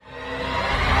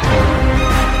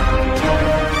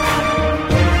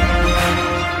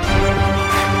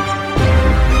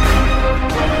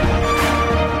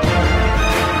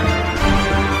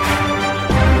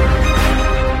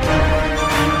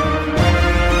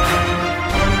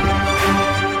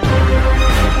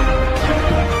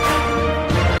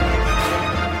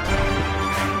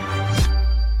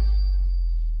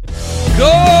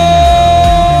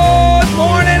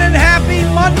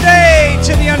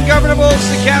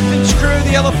Captain's Crew,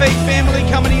 the LFA family,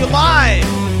 coming to you live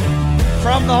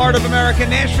from the heart of America,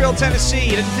 Nashville, Tennessee.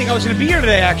 Didn't think I was going to be here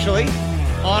today, actually.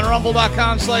 On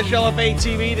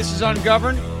rumble.com/LFATV. This is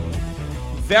Ungoverned.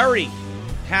 Very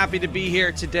happy to be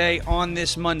here today on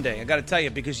this Monday. I got to tell you,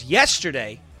 because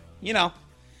yesterday,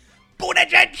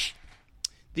 Buttigieg,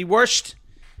 the worst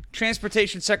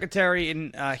transportation secretary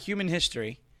in human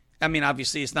history. I mean,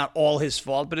 obviously, it's not all his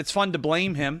fault, but it's fun to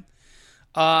blame him.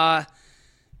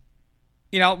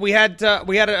 We had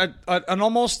an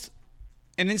almost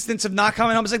an instance of not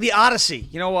coming home. It's like the Odyssey.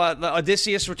 The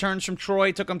Odysseus returns from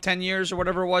Troy. Took him 10 years or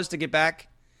whatever it was to get back.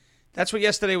 That's what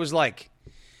yesterday was like.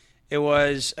 It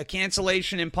was a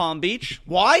cancellation in Palm Beach.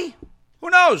 Why? Who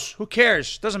knows? Who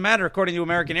cares? Doesn't matter according to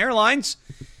American Airlines.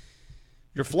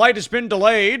 Your flight has been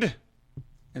delayed.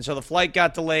 And so the flight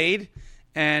got delayed.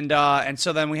 And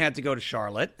so then we had to go to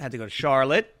Charlotte. Then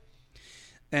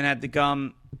had to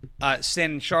come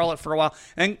stand in Charlotte for a while.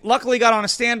 And luckily got on a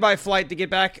standby flight to get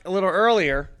back a little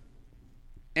earlier.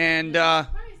 And, surprised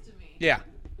to me. Yeah.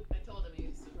 I told him he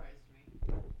was surprised to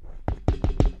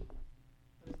me.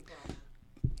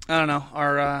 I don't know.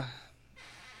 Our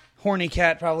horny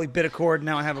cat probably bit a cord.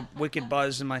 Now I have a wicked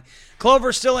buzz in my...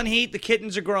 Clover's still in heat. The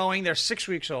kittens are growing. They're 6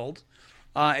 weeks old.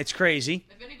 It's crazy.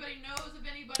 If anybody knows of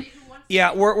anybody who wants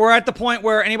Yeah, we're at the point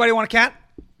where anybody want a cat?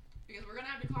 Because we're going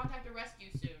to have to contact a rescue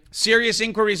soon. Serious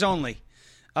inquiries only.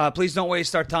 Please don't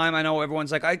waste our time. I know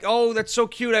everyone's like, oh, that's so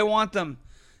cute. I want them.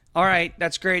 All right,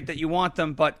 that's great that you want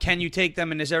them, but can you take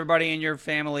them, and is everybody in your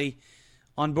family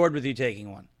on board with you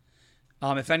taking one?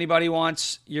 If anybody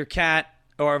wants your cat,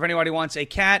 or if anybody wants a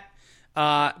cat,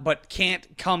 but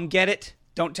can't come get it,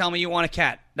 don't tell me you want a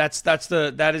cat.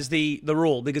 That is the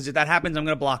rule, because if that happens, I'm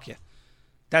going to block you.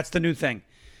 That's the new thing.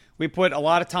 We put a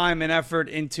lot of time and effort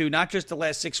into not just the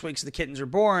last 6 weeks the kittens are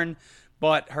born,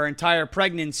 but her entire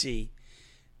pregnancy.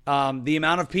 The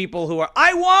amount of people who are,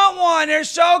 I want one, they're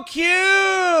so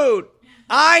cute.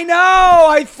 I know,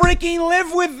 I freaking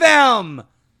live with them.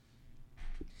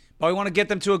 But we want to get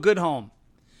them to a good home.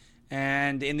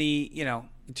 And in the,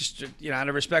 out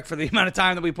of respect for the amount of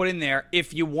time that we put in there,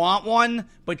 if you want one,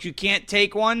 but you can't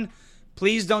take one,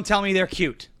 please don't tell me they're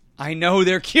cute. I know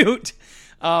they're cute.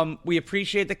 We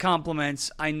appreciate the compliments.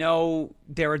 I know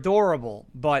they're adorable,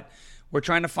 but we're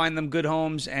trying to find them good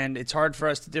homes, and it's hard for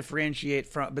us to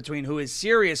differentiate between who is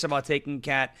serious about taking a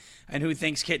cat and who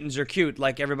thinks kittens are cute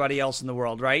like everybody else in the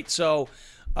world, right? So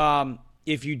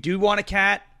if you do want a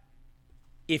cat,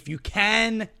 if you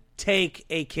can take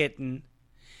a kitten,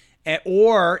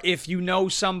 or if you know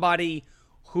somebody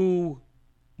who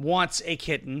wants a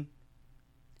kitten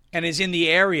and is in the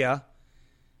area,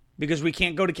 because we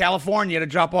can't go to California to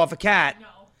drop off a cat,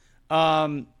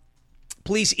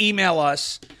 please email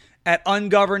us at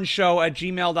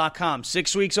ungovernedshow@gmail.com.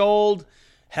 6 weeks old,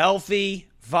 healthy,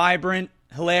 vibrant,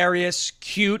 hilarious,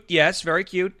 cute, yes, very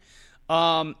cute,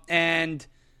 and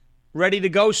ready to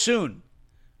go soon.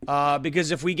 Because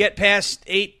if we get past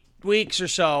 8 weeks or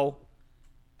so,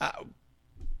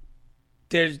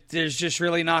 there's just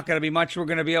really not going to be much we're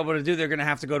going to be able to do. They're going to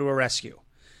have to go to a rescue.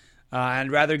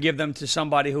 And rather give them to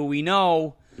somebody who we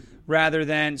know rather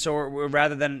than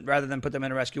put them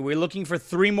in a rescue. We're looking for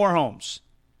 3 more homes.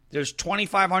 There's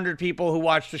 2,500 people who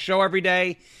watch the show every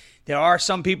day. There are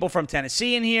some people from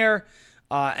Tennessee in here,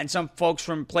 and some folks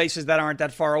from places that aren't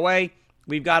that far away.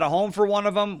 We've got a home for one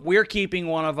of them. We're keeping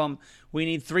one of them. We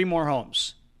need 3 more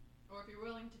homes. Or if you're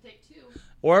willing to take 2.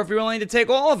 Or if you're willing to take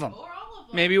all of them. Or all of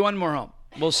them. Maybe 1 more home.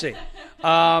 We'll see.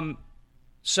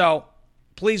 So,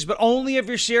 please, but only if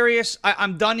you're serious.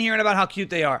 I'm done hearing about how cute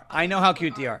they are. I know how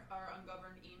cute they are. Our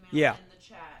ungoverned email Yeah. in the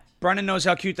chat. Brennan knows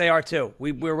how cute they are, too.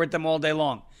 We're with them all day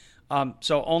long.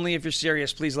 So only if you're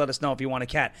serious, please let us know if you want a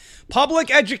cat. Public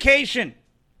education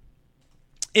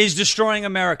is destroying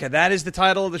America. That is the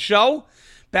title of the show.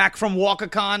 Back from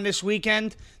WalkaCon this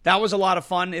weekend. That was a lot of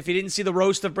fun. If you didn't see the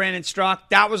roast of Brandon Strzok,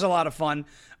 that was a lot of fun.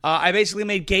 I basically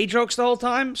made gay jokes the whole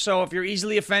time. So if you're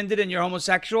easily offended and you're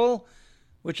homosexual,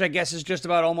 which I guess is just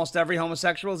about almost every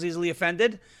homosexual is easily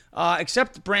offended,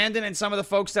 except Brandon and some of the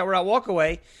folks that were at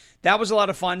Walkaway, that was a lot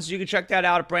of fun. So you can check that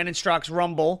out at Brandon Strzok's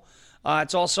Rumble.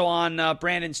 It's also on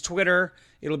Brandon's Twitter.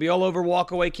 It'll be all over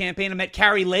Walkaway campaign. I met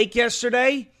Carrie Lake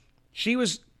yesterday. She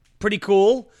was pretty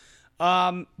cool.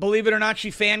 Believe it or not, she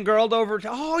fangirled over.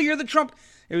 Oh, you're the Trump.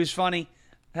 It was funny.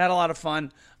 Had a lot of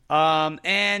fun.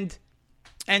 And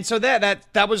so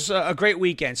that was a great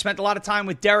weekend. Spent a lot of time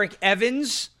with Derek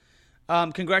Evans,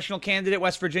 congressional candidate,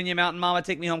 West Virginia Mountain Mama,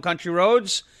 Take Me Home Country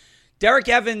Roads. Derek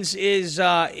Evans is,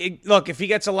 look, if he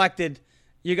gets elected,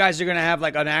 you guys are going to have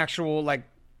like an actual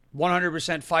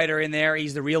 100% fighter in there.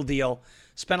 He's the real deal.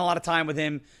 Spent a lot of time with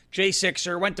him.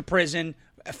 J6er, went to prison,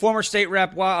 former state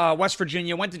rep, West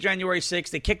Virginia, went to January 6th.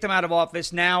 They kicked him out of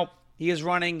office. Now he is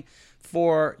running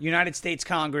for United States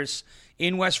Congress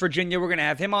in West Virginia. We're going to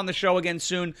have him on the show again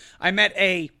soon. I met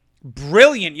a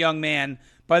brilliant young man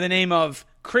by the name of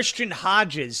Christian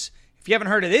Hodges. If you haven't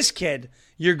heard of this kid,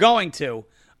 you're going to.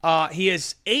 He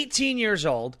is 18 years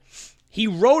old. He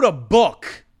wrote a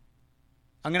book.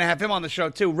 I'm going to have him on the show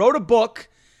too. Wrote a book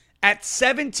at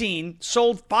 17,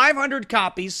 sold 500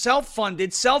 copies,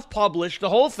 self-funded, self-published, the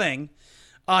whole thing.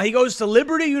 He goes to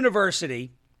Liberty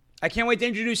University. I can't wait to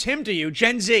introduce him to you,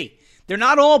 Gen Z. They're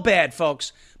not all bad,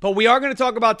 folks, but we are going to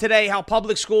talk about today how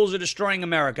public schools are destroying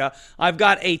America. I've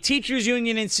got a teachers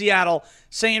union in Seattle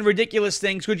saying ridiculous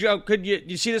things. Could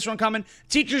you see this one coming?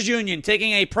 Teachers union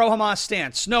taking a pro-Hamas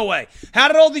stance. No way. How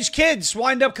did all these kids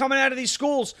wind up coming out of these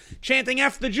schools chanting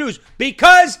F the Jews?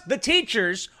 Because the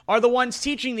teachers are the ones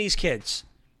teaching these kids.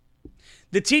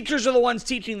 The teachers are the ones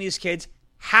teaching these kids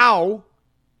how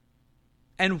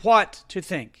and what to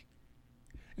think.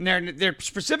 And they're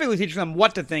specifically teaching them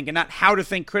what to think and not how to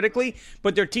think critically,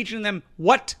 but they're teaching them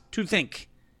what to think.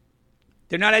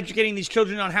 They're not educating these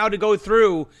children on how to go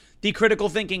through the critical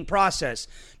thinking process.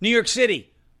 New York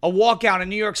City, a walkout in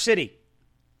New York City.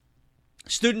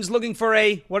 Students looking for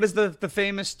what is the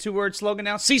famous two-word slogan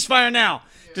now? Ceasefire now.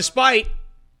 Yeah.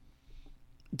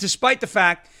 Despite the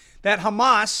fact that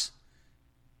Hamas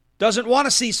doesn't want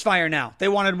a ceasefire now. They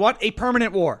wanted what? A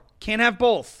permanent war. Can't have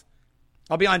both.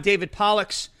 I'll be on David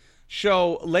Pollack's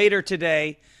show later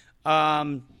today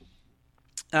at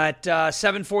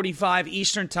 7:45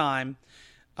 Eastern Time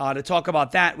to talk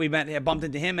about that. We bumped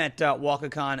into him at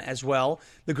WalkaCon as well.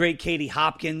 The great Katie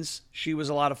Hopkins. She was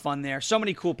a lot of fun there. So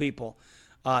many cool people.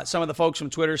 Some of the folks from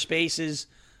Twitter Spaces.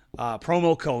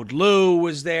 Promo Code Lou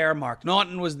was there. Mark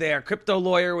Naughton was there. Crypto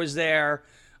Lawyer was there.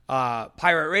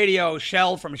 Pirate Radio.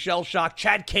 Shell from Shell Shock.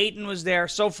 Chad Caton was there.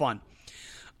 So fun.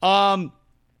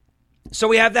 So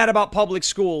we have that about public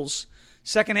schools.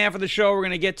 Second half of the show, we're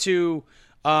going to get to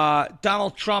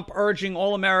Donald Trump urging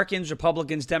all Americans,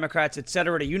 Republicans, Democrats,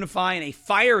 etc., to unify in a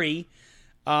fiery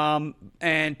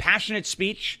and passionate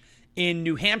speech in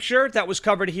New Hampshire that was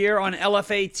covered here on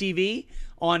LFA TV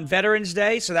on Veterans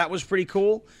Day. So that was pretty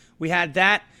cool. We had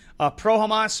that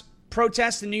pro-Hamas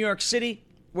protest in New York City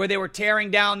where they were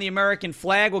tearing down the American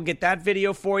flag. We'll get that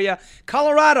video for you.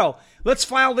 Colorado, let's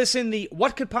file this in the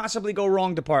what could possibly go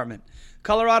wrong department.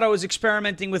 Colorado is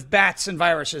experimenting with bats and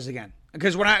viruses again.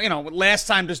 Because we're not, last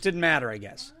time just didn't matter, I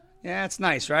guess. Yeah, it's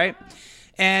nice, right?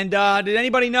 And did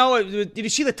anybody know, did you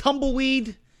see the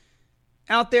tumbleweed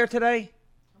out there today?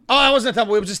 Oh, it wasn't a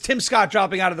tumbleweed. It was just Tim Scott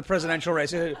dropping out of the presidential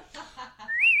race.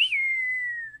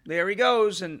 There he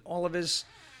goes, and all of his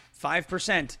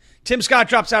 5%. Tim Scott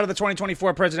drops out of the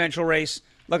 2024 presidential race.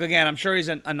 Look, again, I'm sure he's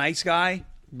a nice guy,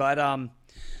 but I'm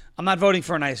not voting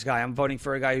for a nice guy. I'm voting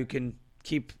for a guy who can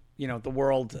keep, the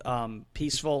world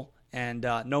peaceful and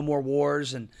no more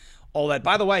wars and all that.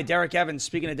 By the way, Derek Evans,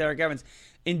 speaking of Derek Evans,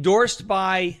 endorsed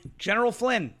by General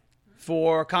Flynn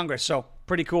for Congress. So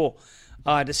pretty cool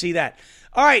to see that.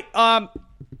 All right.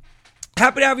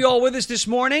 Happy to have you all with us this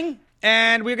morning.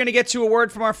 And we're going to get to a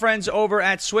word from our friends over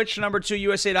at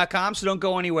switch2usa.com. So don't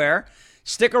go anywhere.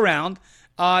 Stick around.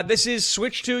 This is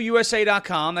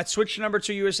switch2usa.com. That's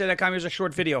switch2usa.com. Here's a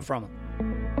short video from them.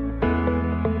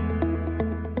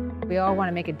 We all want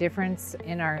to make a difference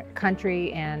in our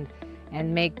country and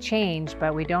make change,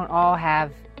 but we don't all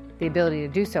have the ability to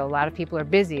do so. A lot of people are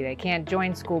busy. They can't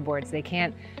join school boards. They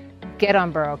can't get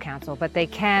on borough council, but they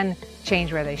can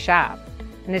change where they shop.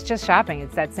 And it's just shopping.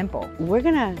 It's that simple. We're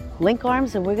going to link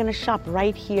arms and we're going to shop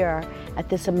right here at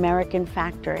this American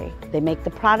factory. They make the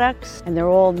products and they're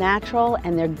all natural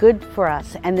and they're good for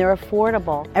us and they're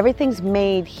affordable. Everything's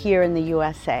made here in the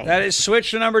USA. That is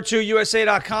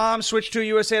switch2usa.com,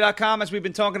 switch2usa.com, as we've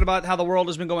been talking about how the world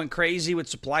has been going crazy with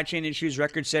supply chain issues,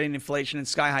 record-setting inflation, and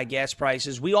sky-high gas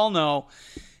prices. We all know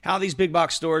how these big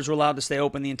box stores were allowed to stay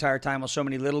open the entire time while so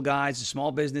many little guys and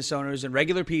small business owners and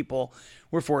regular people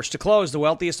were forced to close. The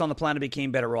wealthiest on the planet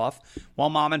became better off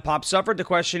while mom and pop suffered. The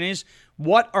question is,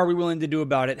 what are we willing to do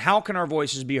about it? How can our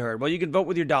voices be heard? Well, you can vote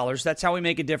with your dollars. That's how we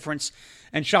make a difference.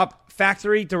 And shop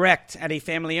factory direct at a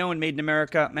family-owned,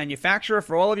 made-in-America manufacturer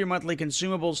for all of your monthly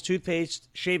consumables, toothpaste,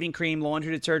 shaving cream,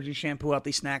 laundry detergent, shampoo,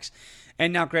 healthy snacks,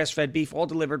 and now grass-fed beef, all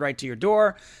delivered right to your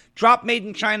door. Drop Made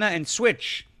in China and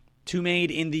switch to Made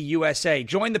in the USA.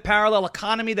 Join the parallel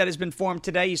economy that has been formed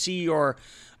today. You see your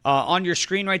On your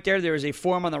screen right there is a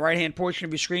form on the right-hand portion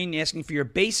of your screen asking for your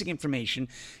basic information.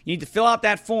 You need to fill out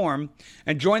that form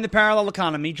and join the parallel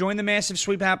economy, join the massive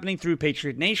sweep happening through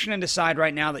Patriot Nation, and decide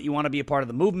right now that you want to be a part of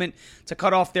the movement to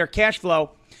cut off their cash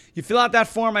flow. You fill out that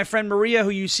form, my friend Maria, who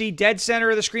you see dead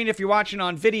center of the screen if you're watching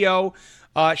on video,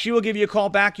 she will give you a call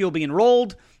back. You'll be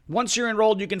enrolled. Once you're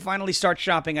enrolled, you can finally start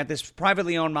shopping at this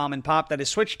privately owned mom and pop. That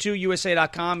is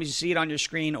switch2usa.com, as you see it on your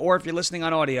screen, or if you're listening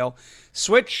on audio,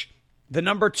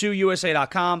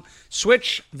 switch2usa.com,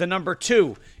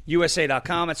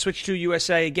 switch2usa.com. That's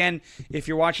switch2usa. Again, if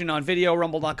you're watching on video,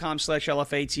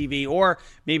 rumble.com/LFATV, or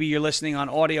maybe you're listening on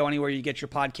audio anywhere you get your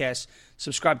podcasts,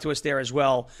 subscribe to us there as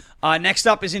well. Next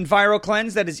up is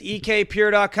EnviroCleanse. That is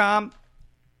ekpure.com.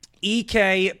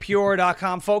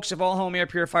 ekpure.com. Folks, if all home air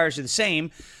purifiers are the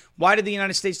same, why did the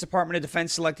United States Department of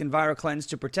Defense select EnviroCleanse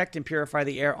to protect and purify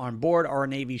the air on board our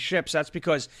Navy ships? That's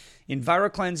because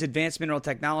EnviroCleanse advanced mineral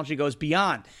technology goes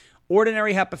beyond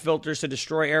ordinary HEPA filters to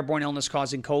destroy airborne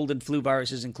illness-causing cold and flu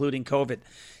viruses, including COVID.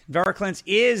 EnviroCleanse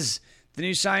is the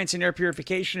new science in air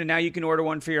purification, and now you can order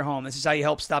one for your home. This is how you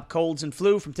help stop colds and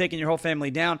flu from taking your whole family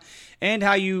down, and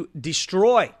how you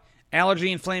destroy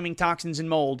allergy-inflaming toxins and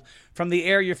mold from the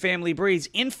air your family breathes.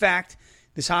 In fact,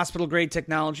 this hospital-grade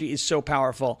technology is so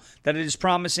powerful that it is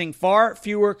promising far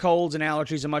fewer colds and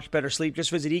allergies and much better sleep.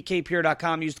 Just visit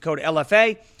ekpure.com, use the code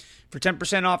LFA for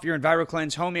 10% off your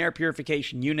EnviroCleanse home air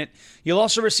purification unit. You'll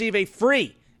also receive a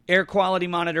free air quality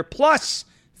monitor plus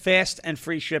fast and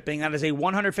free shipping. That is a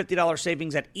 $150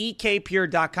 savings at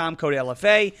ekpure.com, code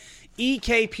LFA.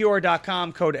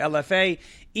 ekpure.com, code LFA.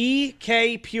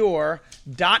 ekpure.com,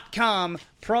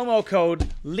 promo code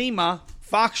Lima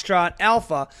Foxtrot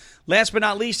Alpha. Last but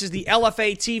not least is the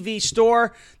LFA TV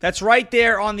store. That's right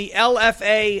there on the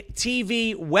LFA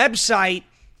TV website,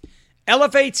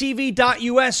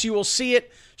 LFATV.us. You will see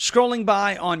it scrolling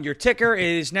by on your ticker. It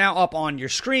is now up on your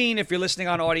screen. If you're listening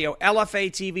on audio,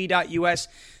 LFATV.us.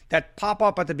 That pop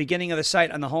up at the beginning of the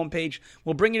site on the homepage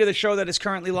will bring you to the show that is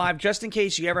currently live, just in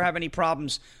case you ever have any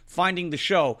problems finding the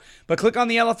show. But click on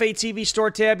the LFA TV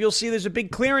store tab. You'll see there's a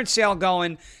big clearance sale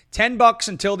going. $10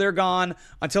 until they're gone.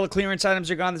 Until the clearance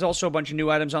items are gone. There's also a bunch of new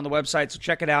items on the website, so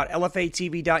check it out.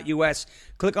 LFATV.us.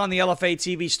 Click on the LFA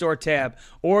TV store tab.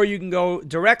 Or you can go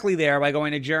directly there by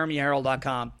going to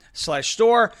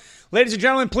jeremyherald.com/store. Ladies and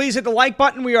gentlemen, please hit the like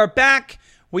button. We are back.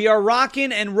 We are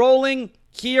rocking and rolling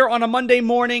here on a Monday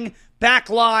morning, back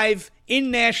live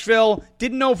in Nashville.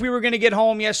 Didn't know if we were going to get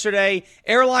home yesterday.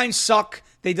 Airlines suck.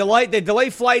 They delay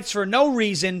flights for no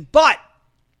reason, but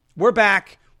we're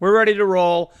back. We're ready to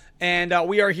roll, and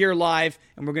we are here live,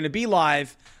 and we're going to be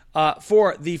live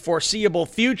for the foreseeable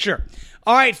future.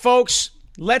 All right, folks,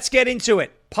 let's get into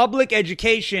it. Public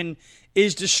education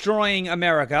is destroying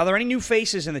America. Are there any new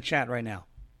faces in the chat right now?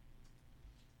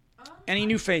 Any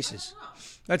new faces?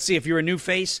 Let's see. If you're a new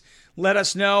face, let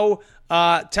us know.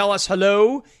 Tell us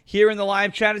hello here in the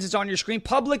live chat as it's on your screen.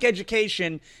 Public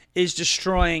education is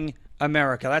destroying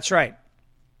America. That's right.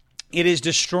 It is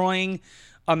destroying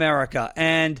America.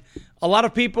 And a lot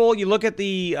of people, you look at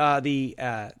the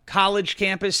college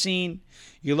campus scene,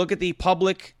 you look at the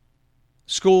public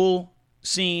school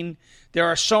scene, there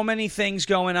are so many things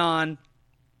going on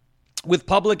with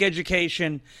public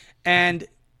education, and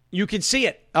you can see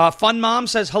it. Fun Mom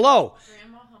says hello.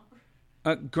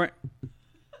 Am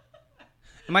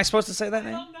I supposed to say that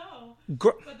name? I don't know.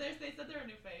 But they said they're a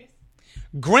new face.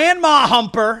 Grandma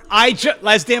Humper.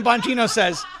 As Dan Bongino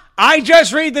says, I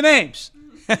just read the names.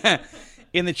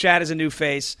 In the chat is a new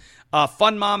face.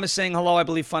 Fun Mom is saying hello. I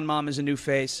believe Fun Mom is a new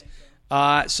face.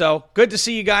 So good to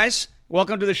see you guys.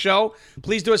 Welcome to the show.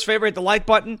 Please do us a favor, hit the like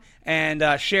button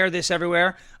and share this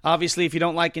everywhere. Obviously, if you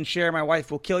don't like and share, my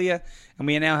wife will kill you. And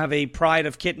we now have a pride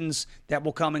of kittens that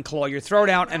will come and claw your throat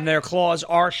out, and their claws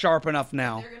are sharp enough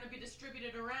now. They're going to be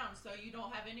distributed around, so you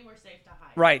don't have anywhere safe to hide.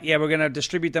 Right, yeah, we're going to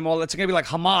distribute them all. It's going to be like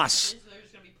Hamas.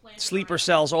 Sleeper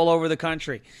cells all over the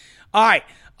country. All right,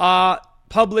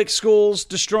 public schools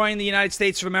destroying the United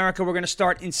States of America. We're going to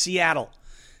start in Seattle.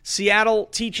 Seattle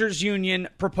Teachers Union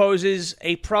proposes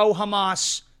a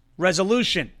pro-Hamas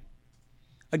resolution.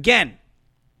 Again,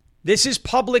 this is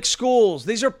public schools.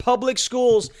 These are public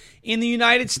schools in the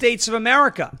United States of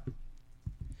America.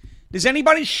 Is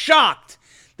anybody shocked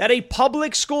that a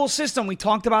public school system, we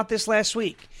talked about this last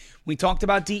week, we talked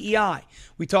about DEI,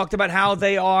 we talked about how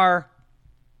they are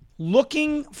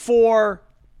looking for,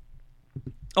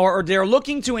 or they're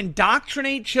looking to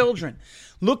indoctrinate children,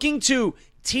 looking to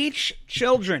teach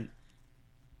children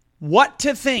what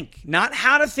to think, not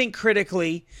how to think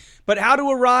critically, but how to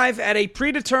arrive at a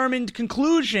predetermined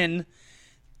conclusion.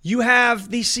 You have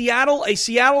the Seattle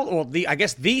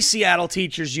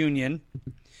Teachers Union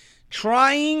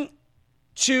trying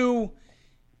to,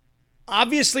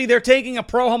 obviously they're taking a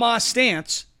pro-Hamas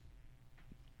stance,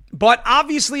 but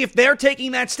obviously if they're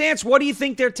taking that stance, what do you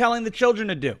think they're telling the children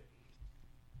to do?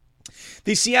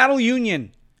 The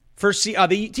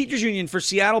the Teachers Union for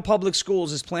Seattle Public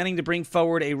Schools is planning to bring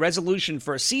forward a resolution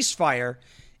for a ceasefire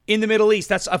in the Middle East.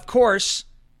 That's, of course,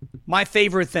 my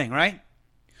favorite thing, right?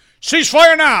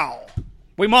 Ceasefire now!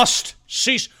 We must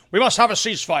cease. We must have a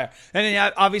ceasefire. And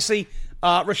then, obviously,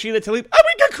 Rashida Tlaib,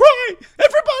 we can cry.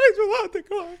 Everybody's allowed to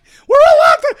cry. We're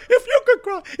allowed to. If you can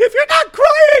cry. If you're not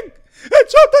crying, then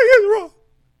something is wrong.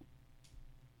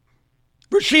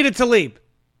 Rashida Tlaib.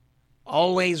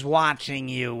 Always watching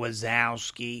you,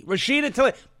 Wazowski. Rashida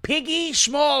Tlaib. Piggy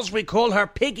Smalls, we call her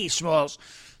Piggy Smalls.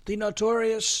 The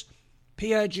notorious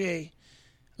P.I.G. A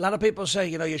lot of people say,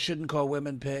 you shouldn't call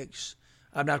women pigs.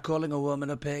 I'm not calling a woman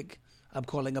a pig. I'm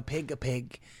calling a pig a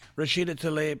pig. Rashida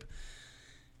Tlaib.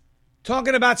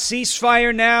 Talking about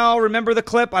ceasefire now. Remember the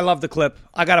clip? I love the clip.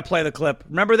 I got to play the clip.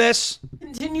 Remember this?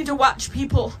 Continue to watch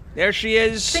people. There she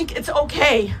is. Think it's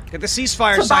okay. Get the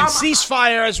ceasefire sign.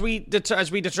 Ceasefire, as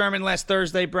we determined last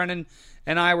Thursday. Brennan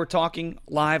and I were talking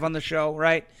live on the show,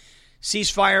 right?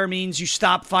 Ceasefire means you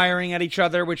stop firing at each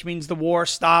other, which means the war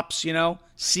stops,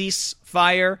 Cease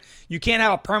fire. You can't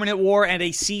have a permanent war and a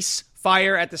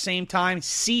ceasefire at the same time.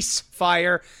 Cease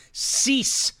fire.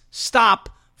 Cease. Stop.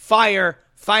 Fire.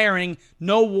 Firing.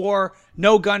 No war.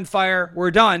 No gunfire.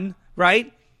 We're done,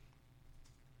 right?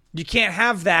 You can't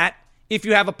have that if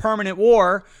you have a permanent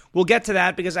war. We'll get to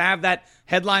that because I have that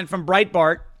headline from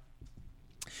Breitbart.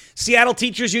 Seattle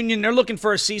Teachers Union, they're looking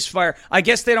for a ceasefire. I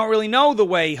guess they don't really know the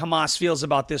way Hamas feels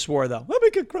about this war, though. Well,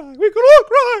 we could cry. We could all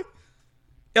cry.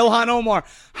 Ilhan Omar,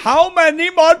 how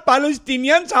many more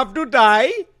Palestinians have to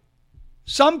die?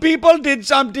 Some people did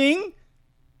something.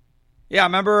 Yeah,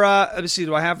 remember, let me see,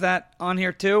 do I have that on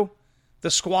here too?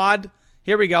 The squad.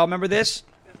 Here we go. Remember this?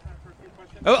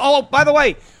 Oh, by the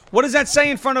way, what does that say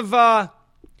in front of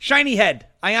Shiny Head,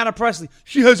 Ayanna Presley?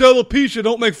 She has alopecia.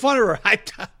 Don't make fun of her.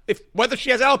 Whether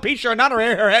she has alopecia or not,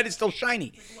 her head is still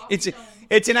shiny. It's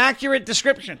an accurate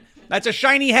description. That's a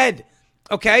shiny head.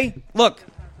 Okay? Look.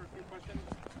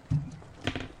 I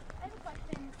have a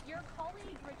question. Your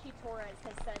colleague, Richie Torres,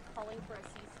 has said calling for a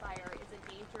ceasefire is a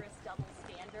dangerous double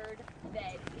standard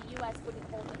that the U.S. wouldn't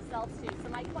hold themselves to. So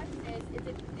my question is if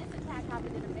this attack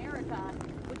happened in America,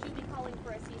 would you be calling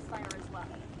for a ceasefire as well?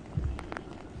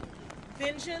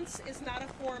 Vengeance is not a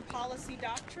foreign policy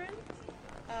doctrine.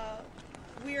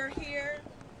 We are here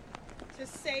to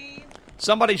save.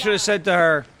 Somebody should have said to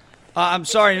her, I'm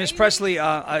sorry, Miss Presley,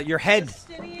 your head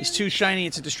is too shiny.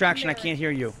 It's a distraction. I can't hear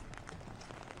you.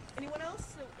 Anyone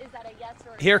else? Is that a yes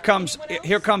or a Here no? comes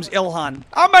Ilhan.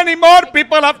 How many more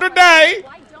people have to die?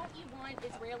 Why don't you want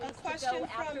Israelis to go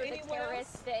after the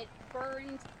terrorists that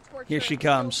burned, tortured, Here she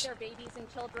killed comes. their babies and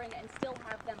children and still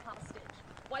have them hostage?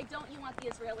 Why don't you want the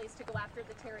Israelis to go after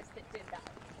the terrorists that did that?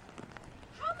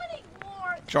 How many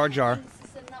more Jar Jar. things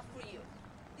is enough for you?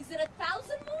 Is it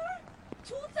 1,000 more?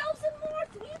 2,000 more?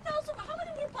 3,000 more? How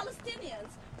many more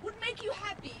Palestinians would make you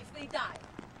happy if they died?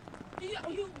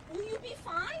 Will you be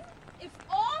fine if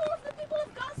all of the people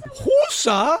of Gaza would...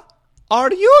 Husa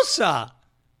Ardiusa.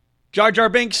 Jar Jar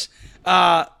Binks.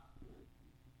 Ilhan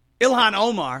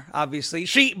Omar, obviously.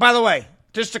 She, by the way,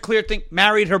 just a clear thing,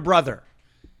 married her brother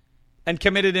and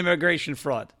committed immigration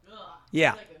fraud.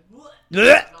 Yeah.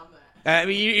 I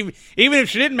mean, even if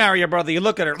she didn't marry her brother, you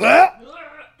look at her.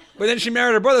 But then she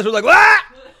married her brother, so like,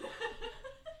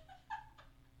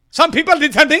 some people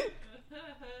did something.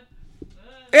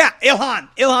 Yeah, Ilhan.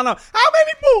 How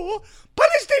many more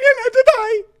Palestinians have to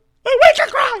die? We should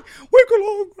cry. We could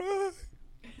all cry.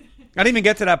 I didn't even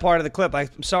get to that part of the clip.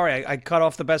 I'm sorry. I cut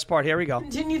off the best part. Here we go.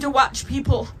 Continue to watch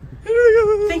people.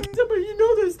 Think somebody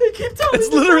this. They keep telling It's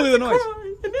literally the noise.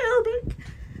 Cry in Arabic.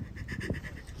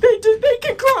 They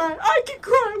can cry. I can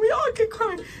cry. We all can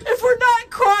cry. If we're not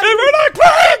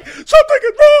crying, something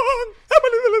is wrong.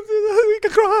 We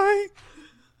can cry.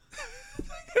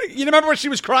 You remember what she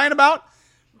was crying about?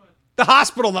 The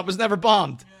hospital that was never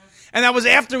bombed. And that was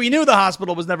after we knew the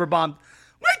hospital was never bombed.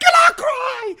 We cannot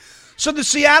cry. So the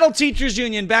Seattle Teachers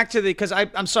Union, back to because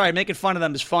I'm sorry, making fun of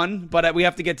them is fun, but we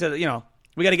have to get to,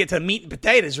 we got to get to the meat and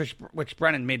potatoes, which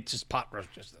Brennan made just pot roast.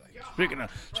 Speaking of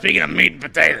meat and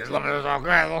potatoes,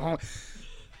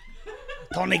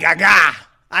 Tony Gaga,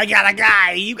 I got a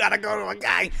guy, you got to go to a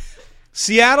guy.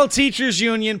 Seattle Teachers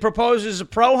Union proposes a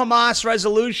pro-Hamas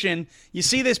resolution. You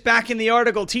see this back in the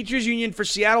article. Teachers Union for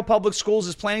Seattle Public Schools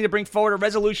is planning to bring forward a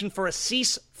resolution for a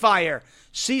ceasefire.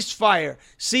 Ceasefire.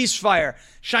 Ceasefire.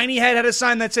 Shiny Head had a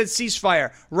sign that said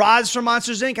ceasefire. Roz from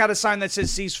Monsters, Inc. had a sign that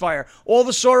says ceasefire. All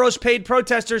the Soros-paid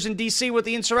protesters in D.C. with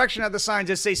the insurrection had the signs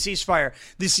that say ceasefire.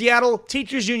 The Seattle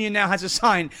Teachers Union now has a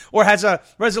sign or has a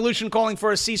resolution calling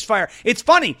for a ceasefire. It's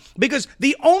funny because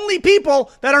the only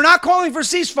people that are not calling for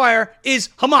ceasefire is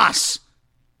Hamas.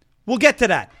 We'll get to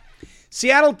that.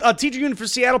 Seattle Teacher Union for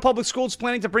Seattle Public Schools is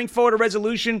planning to bring forward a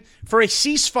resolution for a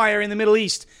ceasefire in the Middle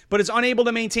East, but is unable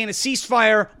to maintain a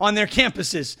ceasefire on their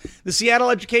campuses. The Seattle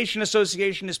Education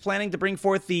Association is planning to bring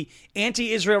forth the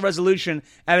anti-Israel resolution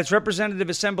at its representative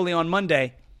assembly on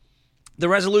Monday. The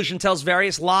resolution tells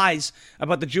various lies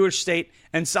about the Jewish state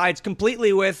and sides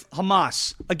completely with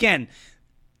Hamas. Again,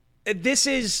 this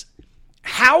is,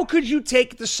 how could you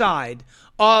take the side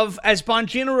of, as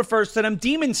Bongino refers to them,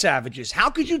 demon savages? How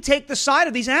could you take the side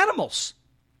of these animals?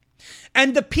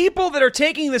 And the people that are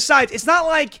taking the sides, it's not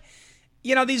like,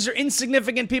 these are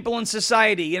insignificant people in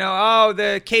society.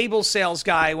 The cable sales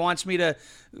guy wants me to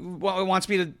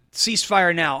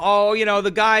ceasefire now. Oh, the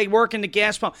guy working the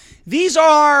gas pump. These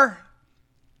are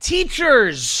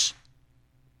teachers.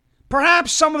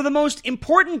 Perhaps some of the most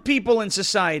important people in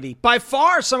society. By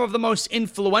far some of the most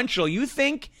influential. You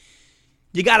think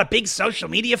you got a big social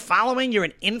media following, you're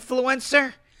an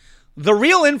influencer? The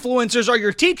real influencers are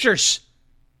your teachers,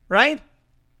 right?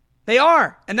 They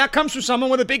are. And that comes from someone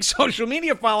with a big social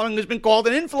media following who's been called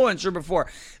an influencer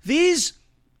before. These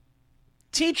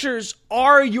teachers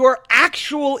are your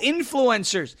actual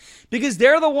influencers because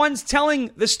they're the ones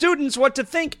telling the students what to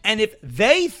think. And if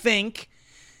they think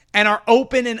and are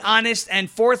open and honest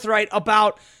and forthright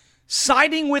about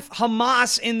siding with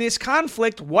Hamas in this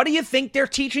conflict, what do you think they're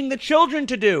teaching the children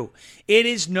to do? It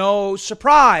is no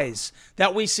surprise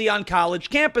that we see on college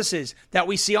campuses, that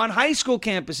we see on high school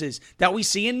campuses, that we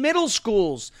see in middle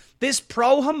schools, this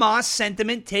pro-Hamas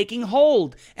sentiment taking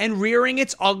hold and rearing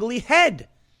its ugly head.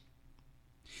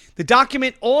 The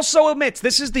document also omits,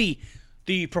 this is the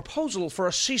proposal for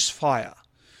a ceasefire.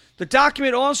 The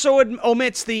document also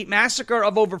omits the massacre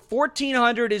of over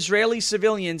 1,400 Israeli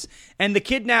civilians and the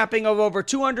kidnapping of over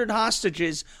 200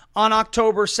 hostages on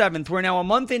October 7th. We're now a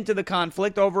month into the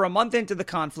conflict, over a month into the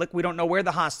conflict. We don't know where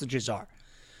the hostages are.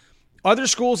 Other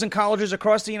schools and colleges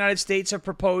across the United States have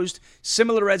proposed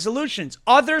similar resolutions.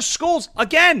 Other schools,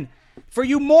 again, for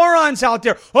you morons out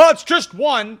there, it's just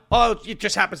one. It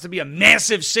just happens to be a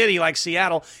massive city like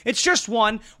Seattle. It's just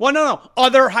one. Well, no.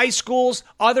 Other high schools,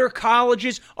 other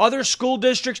colleges, other school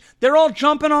districts, they're all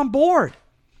jumping on board.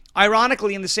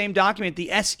 Ironically, in the same document,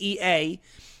 the SEA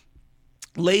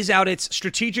lays out its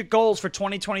strategic goals for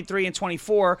 2023 and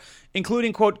 24,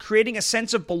 including, quote, creating a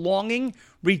sense of belonging,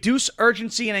 reduce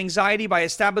urgency and anxiety by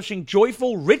establishing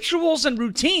joyful rituals and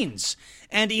routines,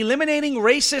 and eliminating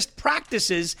racist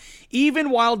practices, even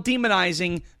while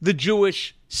demonizing the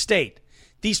Jewish state.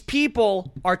 These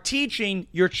people are teaching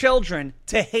your children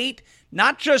to hate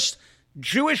not just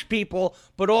Jewish people,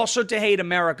 but also to hate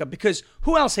America. Because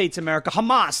who else hates America?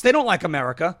 Hamas. They don't like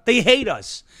America. They hate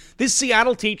us. This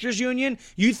Seattle Teachers Union,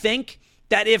 you think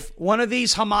that if one of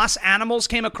these Hamas animals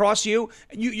came across you're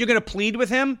going to plead with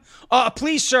him?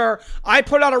 Please, sir, I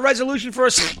put out a resolution for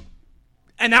us.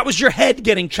 And that was your head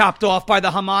getting chopped off by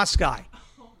the Hamas guy.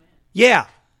 Yeah.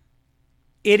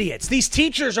 Idiots. These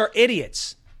teachers are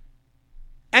idiots.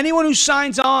 Anyone who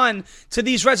signs on to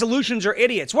these resolutions are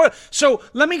idiots. So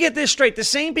let me get this straight. The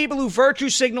same people who virtue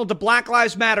signaled to Black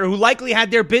Lives Matter, who likely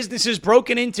had their businesses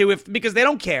broken into because they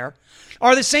don't care,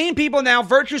 are the same people now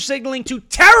virtue signaling to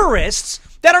terrorists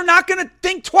that are not going to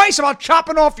think twice about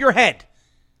chopping off your head.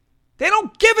 They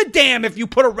don't give a damn if you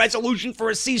put a resolution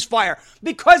for a ceasefire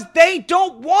because they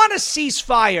don't want a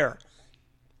ceasefire.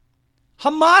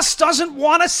 Hamas doesn't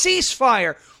want a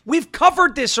ceasefire. We've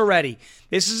covered this already.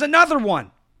 This is another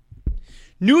one.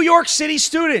 New York City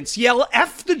students yell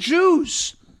F the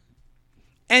Jews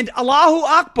and Allahu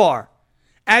Akbar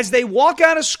as they walk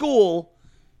out of school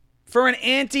for an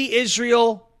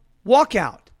anti-Israel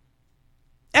walkout.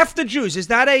 F the Jews. Is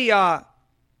that a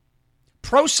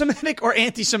pro-Semitic or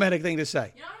anti-Semitic thing to say? I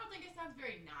don't think it sounds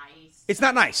very nice. It's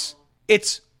not nice.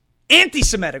 It's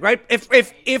anti-Semitic, right?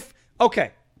 If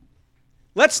okay.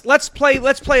 Let's play a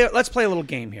little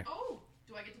game here. Oh,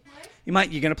 do I get to play?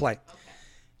 You're going to play. Okay.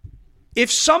 If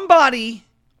somebody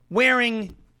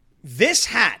wearing this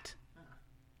hat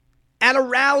at a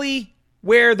rally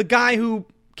where the guy who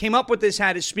came up with this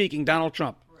hat is speaking, Donald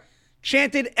Trump,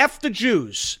 chanted F the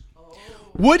Jews,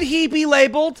 would he be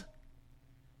labeled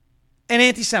an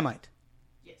anti-Semite?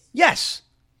 Yes. Yes.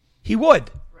 He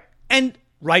would. Right. And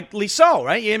rightly so,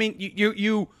 right? I mean,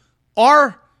 you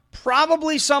are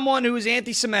probably someone who is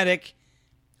anti-Semitic,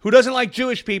 who doesn't like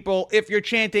Jewish people if you're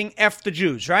chanting F the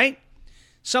Jews, right?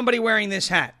 Somebody wearing this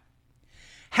hat.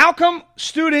 How come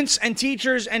students and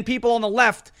teachers and people on the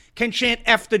left can chant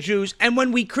F the Jews, and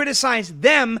when we criticize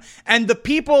them and the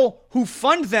people who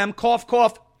fund them, cough,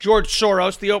 cough, George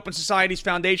Soros, the Open Societies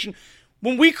Foundation,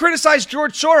 when we criticize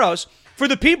George Soros for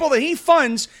the people that he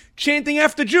funds chanting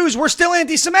F the Jews, we're still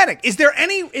anti-Semitic? Is there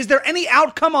any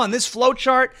outcome on this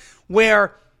flowchart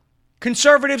where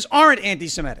conservatives aren't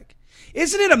anti-Semitic?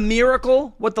 Isn't it a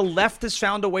miracle what the left has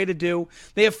found a way to do?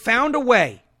 They have found a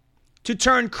way to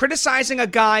turn criticizing a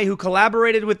guy who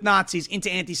collaborated with Nazis into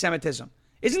anti-Semitism.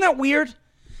 Isn't that weird?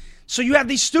 So you have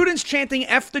these students chanting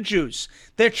F the Jews.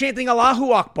 They're chanting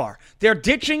Allahu Akbar. They're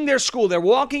ditching their school. They're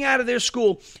walking out of their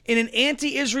school in an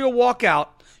anti-Israel walkout.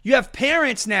 You have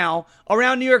parents now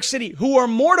around New York City who are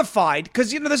mortified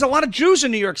because, there's a lot of Jews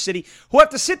in New York City who have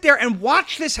to sit there and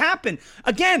watch this happen.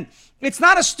 Again, it's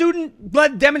not a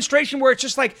student-led demonstration where it's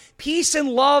just like peace and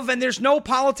love and there's no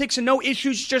politics and no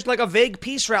issues. It's just like a vague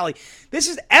peace rally. This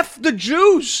is F the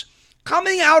Jews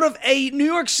coming out of a New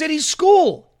York City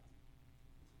school.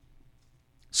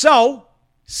 So,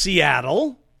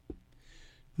 Seattle,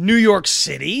 New York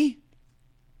City,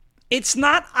 it's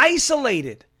not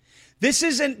isolated. This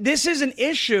is an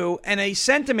issue and a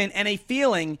sentiment and a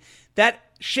feeling that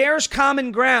shares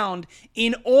common ground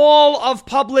in all of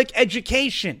public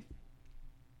education.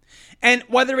 And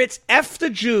whether it's F the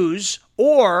Jews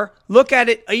or look at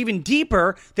it even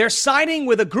deeper, they're siding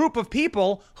with a group of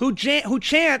people who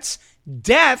chants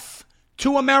death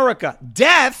to America.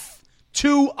 Death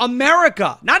to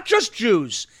America. Not just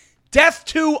Jews. Death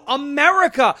to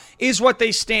America is what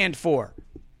they stand for.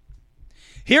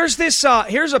 Here's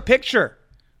a picture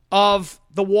of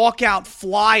the walkout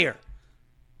flyer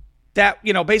that,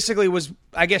 basically was,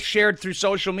 I guess, shared through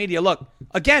social media. Look,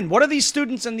 again, what are these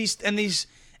students and these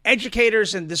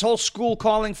educators and this whole school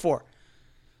calling for?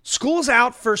 School's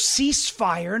out for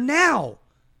ceasefire now.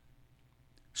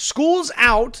 School's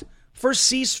out for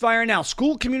ceasefire now.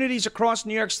 School communities across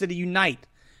New York City unite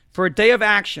for a day of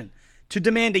action to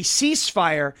demand a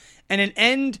ceasefire and an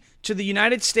end to the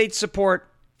United States support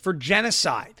for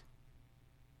genocide.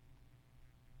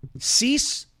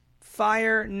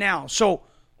 Ceasefire now. So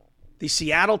the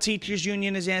Seattle Teachers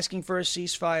Union is asking for a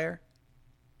ceasefire.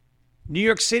 New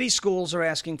York City schools are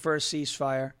asking for a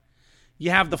ceasefire. You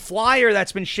have the flyer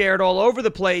that's been shared all over the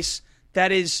place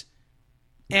that is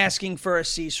asking for a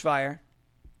ceasefire.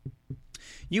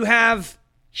 You have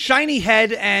Shiny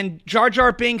Head and Jar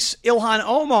Jar Binks Ilhan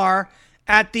Omar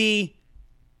at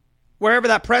wherever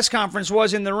that press conference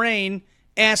was in the rain,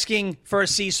 asking for a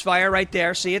ceasefire right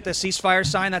there. See it? The ceasefire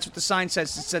sign. That's what the sign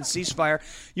says. It said ceasefire.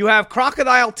 You have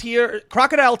Crocodile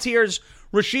Tears,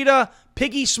 Rashida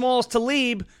Piggy Smalls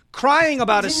Tlaib crying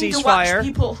about a ceasefire. Watch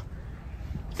people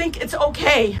think it's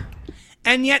okay.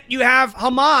 And yet you have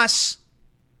Hamas,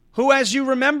 who, as you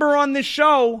remember on this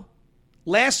show,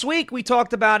 last week we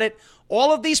talked about it,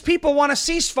 all of these people want a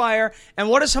ceasefire. And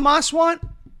what does Hamas want?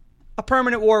 A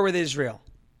permanent war with Israel.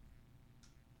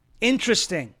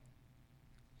 Interesting.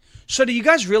 So do you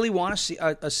guys really want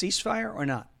a ceasefire or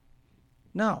not?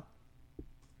 No.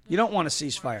 You don't want a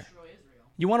ceasefire.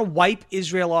 You want to wipe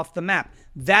Israel off the map.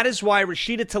 That is why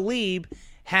Rashida Tlaib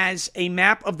has a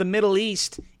map of the Middle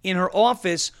East in her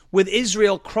office with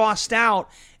Israel crossed out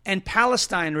and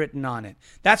Palestine written on it.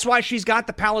 That's why she's got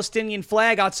the Palestinian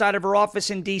flag outside of her office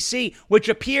in D.C., which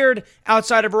appeared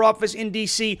outside of her office in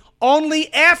D.C.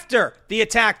 only after the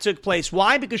attack took place.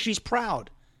 Why? Because she's proud.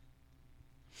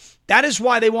 That is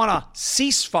why they want a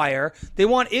ceasefire. They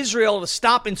want Israel to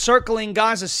stop encircling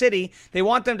Gaza City. They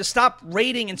want them to stop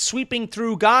raiding and sweeping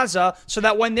through Gaza so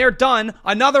that when they're done,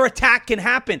 another attack can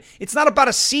happen. It's not about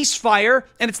a ceasefire,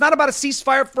 and it's not about a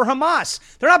ceasefire for Hamas.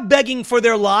 They're not begging for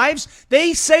their lives.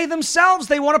 They say themselves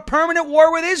they want a permanent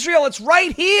war with Israel. It's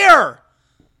right here.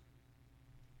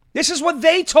 This is what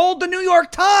they told the New York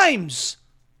Times.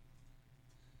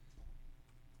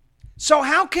 So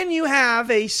how can you have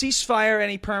a ceasefire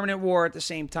and a permanent war at the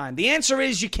same time? The answer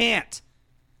is you can't.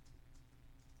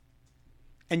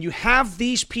 And you have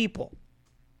these people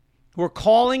who are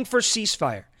calling for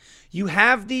ceasefire. You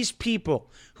have these people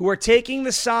who are taking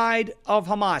the side of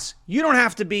Hamas. You don't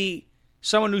have to be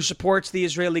someone who supports the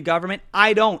Israeli government.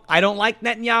 I don't. I don't like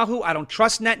Netanyahu. I don't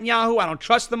trust Netanyahu. I don't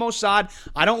trust the Mossad.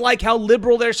 I don't like how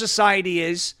liberal their society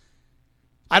is.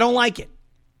 I don't like it.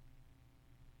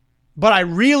 But I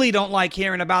really don't like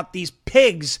hearing about these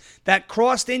pigs that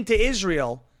crossed into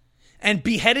Israel and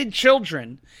beheaded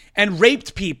children and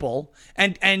raped people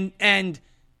and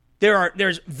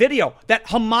There's video that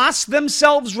Hamas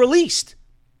themselves released.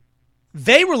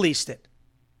 They released it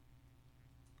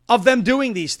of them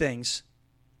doing these things.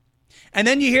 And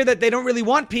then you hear that they don't really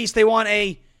want peace. They want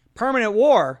a permanent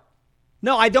war.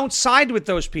 No, I don't side with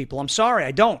those people. I'm sorry,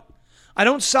 I don't. I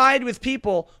don't side with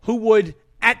people who would,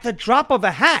 at the drop of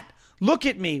a hat, look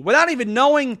at me without even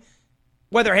knowing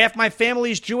whether half my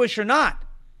family is Jewish or not,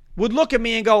 would look at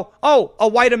me and go, oh, a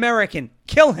white American,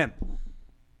 kill him.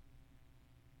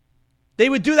 They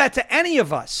would do that to any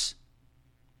of us.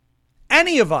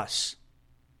 Any of us.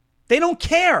 They don't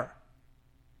care.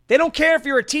 They don't care if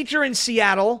you're a teacher in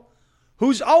Seattle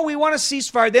who's, oh, we want a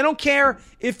ceasefire. They don't care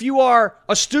if you are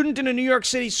a student in a New York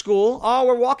City school. Oh,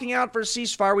 we're walking out for a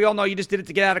ceasefire. We all know you just did it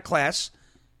to get out of class.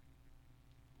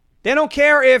 They don't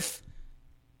care if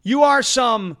you are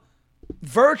some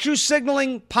virtue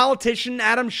signaling politician,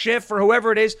 Adam Schiff or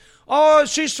whoever it is. Oh,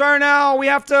 ceasefire now. We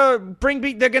have to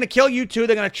they're going to kill you too.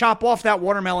 They're going to chop off that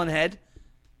watermelon head.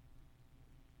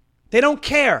 They don't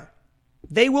care.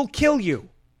 They will kill you.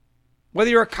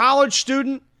 Whether you're a college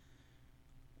student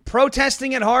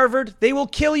protesting at Harvard, they will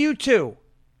kill you too.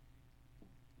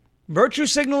 Virtue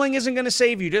signaling isn't going to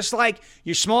save you. Just like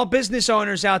your small business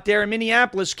owners out there in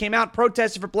Minneapolis came out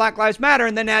protesting for Black Lives Matter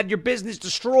and then had your business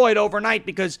destroyed overnight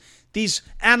because these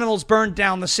animals burned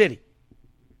down the city.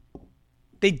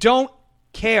 They don't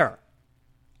care.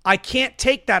 I can't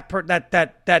take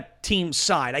that team's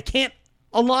side. I can't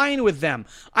align with them.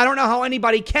 I don't know how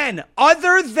anybody can,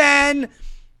 other than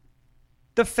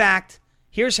the fact,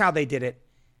 here's how they did it.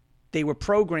 They were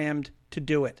programmed to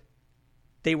do it.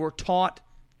 They were taught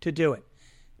to do it.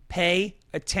 Pay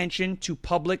attention to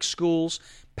public schools.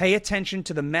 Pay attention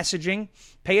to the messaging.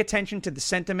 Pay attention to the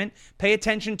sentiment. Pay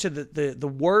attention to the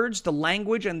words, the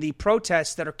language, and the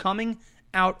protests that are coming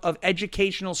out of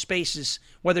educational spaces,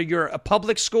 whether you're a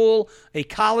public school, a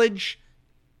college.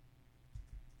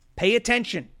 Pay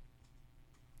attention.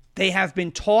 They have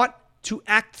been taught to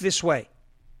act this way.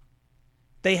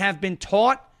 They have been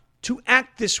taught to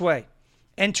act this way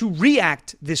and to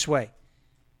react this way.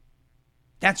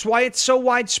 That's why it's so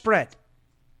widespread.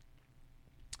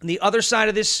 On the other side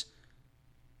of this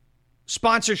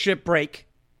sponsorship break,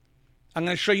 I'm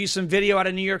going to show you some video out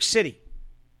of New York City.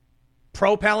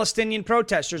 Pro-Palestinian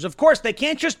protesters. Of course, they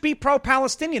can't just be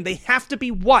pro-Palestinian. They have to be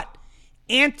what?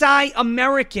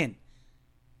 Anti-American.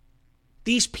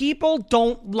 These people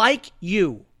don't like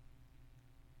you.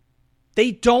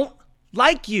 They don't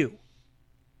like you.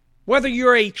 Whether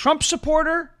you're a Trump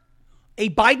supporter, a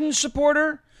Biden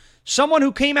supporter, someone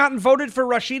who came out and voted for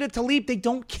Rashida Tlaib, they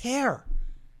don't care.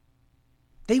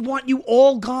 They want you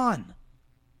all gone.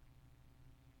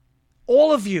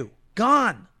 All of you,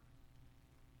 gone.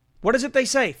 What is it they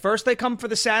say? First they come for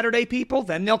the Saturday people,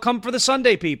 then they'll come for the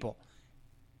Sunday people.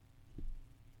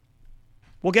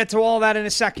 We'll get to all that in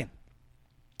a second.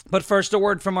 But first, a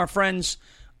word from our friends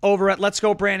over at Let's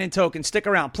Go Brandon Token. Stick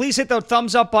around. Please hit the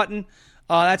thumbs up button.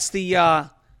 That's the,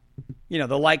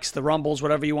 the likes, the rumbles,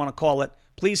 whatever you want to call it.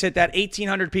 Please hit that.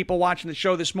 1,800 people watching the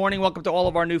show this morning. Welcome to all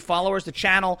of our new followers. The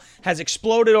channel has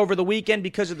exploded over the weekend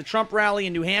because of the Trump rally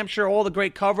in New Hampshire, all the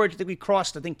great coverage. I think we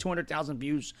crossed, 200,000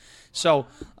 views. So,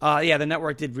 the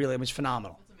network did really, it was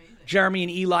phenomenal. Jeremy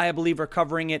and Eli, I believe, are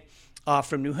covering it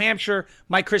from New Hampshire.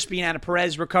 Mike Crispy and Anna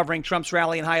Perez were covering Trump's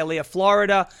rally in Hialeah,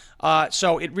 Florida.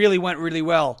 So it really went really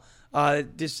well.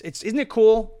 Isn't it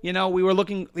cool? You know, we were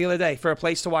looking the other day for a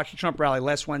place to watch the Trump rally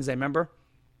last Wednesday, remember?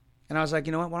 And I was like,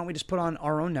 you know what? Why don't we just put on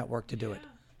our own network to do it,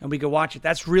 and we could watch it?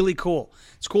 That's really cool.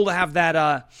 It's cool to have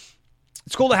that.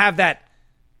 It's cool to have that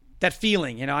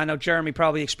feeling. You know, I know Jeremy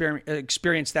probably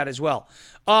experienced that as well.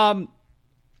 All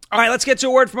right, let's get to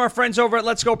a word from our friends over at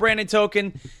Let's Go Brandon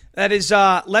Token. That is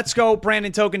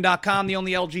letsgobrandontoken.com, the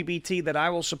only LGBT that I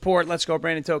will support.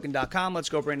 Letsgobrandontoken.com,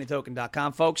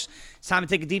 letsgobrandontoken.com. Folks, it's time to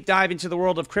take a deep dive into the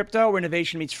world of crypto, where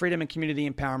innovation meets freedom and community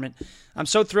empowerment. I'm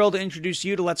so thrilled to introduce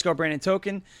you to Let's Go Brandon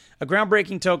Token, a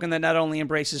groundbreaking token that not only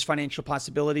embraces financial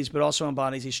possibilities, but also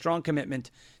embodies a strong commitment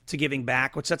to giving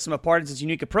back. What sets them apart is its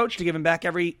unique approach to giving back.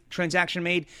 Every transaction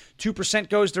made, 2%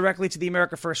 goes directly to the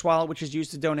America First wallet, which is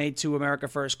used to donate to America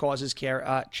First causes,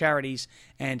 charities,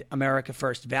 and America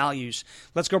First values.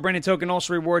 Let's Go Brandon Token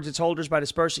also rewards its holders by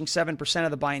dispersing 7%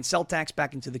 of the buy and sell tax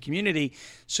back into the community,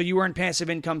 so you earn passive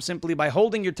income simply by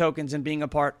holding your tokens and being a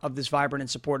part of this vibrant and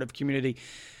supportive community.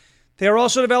 They are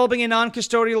also developing a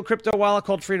non-custodial crypto wallet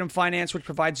called Freedom Finance, which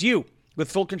provides you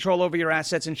with full control over your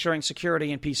assets, ensuring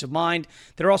security and peace of mind.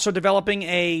 They're also developing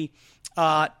a,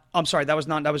 I'm sorry, that was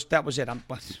it.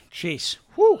 Jeez.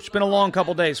 Whew, it's been a long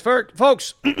couple days.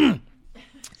 Folks,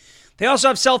 they also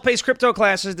have self-paced crypto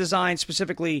classes designed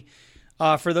specifically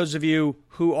for those of you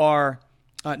who are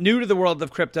new to the world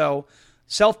of crypto.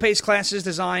 Self-paced classes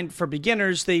designed for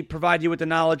beginners. They provide you with the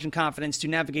knowledge and confidence to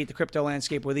navigate the crypto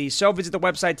landscape with ease. So visit the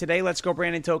website today,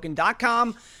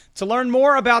 letsgobrandontoken.com, to learn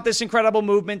more about this incredible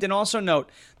movement. And also note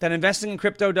that investing in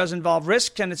crypto does involve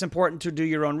risk, and it's important to do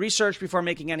your own research before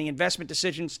making any investment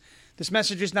decisions. This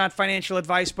message is not financial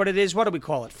advice, but it is, what do we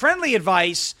call it? Friendly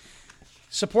advice.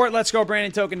 Support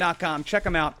letsgobrandontoken.com. Check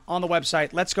them out on the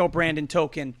website,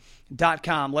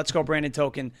 letsgobrandontoken.com,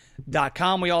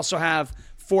 letsgobrandontoken.com. We also have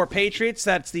 4 Patriots.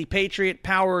 That's the Patriot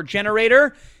Power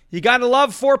Generator. You got to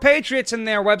love 4 Patriots in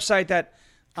their website that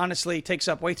honestly takes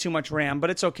up way too much RAM, but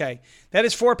it's okay. That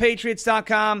is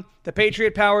 4patriots.com, the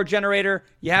Patriot Power Generator.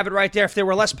 You have it right there. If there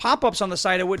were less pop-ups on the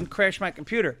site, it wouldn't crash my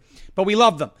computer. But we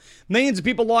love them. Millions of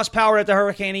people lost power after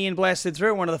Hurricane Ian blasted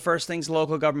through. One of the first things the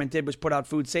local government did was put out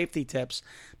food safety tips,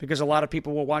 because a lot of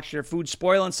people will watch their food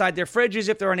spoil inside their fridges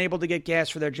if they're unable to get gas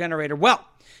for their generator. Well,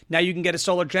 now you can get a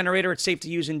solar generator. It's safe to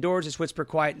use indoors. It's whisper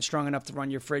quiet and strong enough to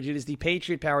run your fridge. It is the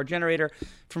Patriot Power Generator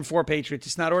from 4 Patriots.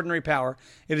 It's not ordinary power.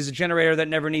 It is a generator that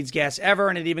never needs gas ever,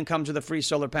 and it even comes with a free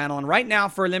solar panel. And right now,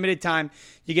 for a limited time,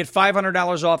 you get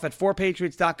 $500 off at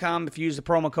 4patriots.com. If you use the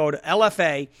promo code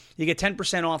LFA, you get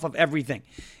 10% off of everything.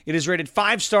 It is rated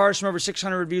 5 stars from over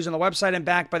 600 reviews on the website and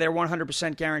backed by their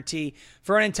 100% guarantee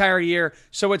for an entire year,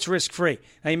 so it's risk-free.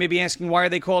 Now, you may be asking, why are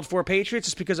they called 4 Patriots?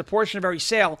 It's because a portion of every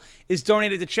sale is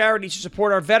donated to charities to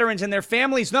support our veterans and their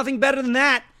families. Nothing better than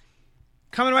that.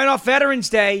 Coming right off Veterans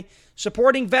Day,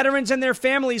 supporting veterans and their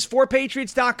families.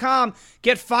 4patriots.com.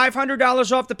 Get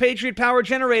 $500 off the Patriot Power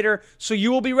Generator, so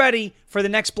you will be ready for the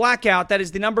next blackout. That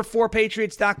is the number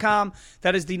 4patriots.com.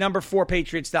 That is the number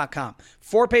 4patriots.com.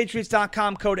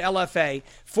 4patriots.com, code LFA.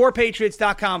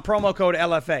 4patriots.com, promo code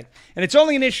LFA. And it's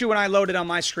only an issue when I load it on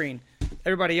my screen.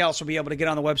 Everybody else will be able to get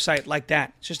on the website like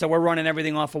that. It's just that we're running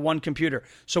everything off of one computer.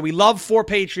 So we love 4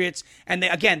 Patriots. And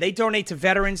they donate to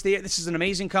veterans. This is an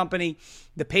amazing company.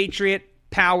 The Patriot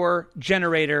Power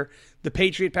Generator. The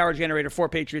Patriot Power Generator,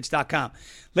 4patriots.com.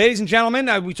 Ladies and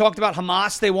gentlemen, we talked about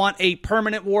Hamas. They want a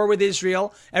permanent war with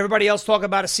Israel. Everybody else talking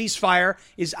about a ceasefire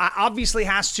is obviously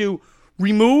has to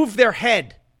remove their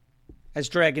head, as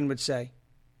Dragon would say,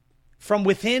 from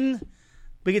within.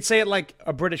 We could say it like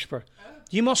a British person.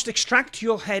 You must extract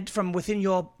your head from within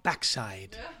your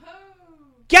backside.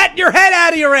 Get your head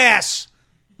out of your ass!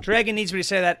 Dragon needs me to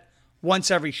say that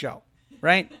once every show,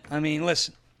 right? I mean,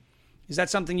 listen. Is that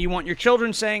something you want your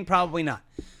children saying? Probably not.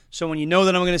 So when you know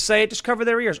that I'm going to say it, just cover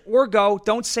their ears. Or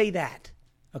don't say that,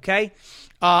 okay?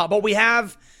 But we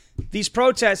have these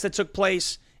protests that took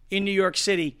place in New York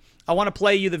City. I want to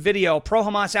play you the video.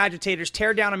 Pro-Hamas agitators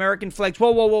tear down American flags.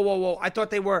 Whoa. I thought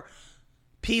they were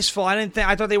peaceful. I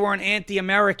thought they weren't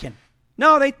anti-American.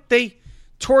 No, they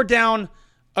tore down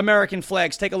American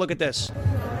flags. Take a look at this.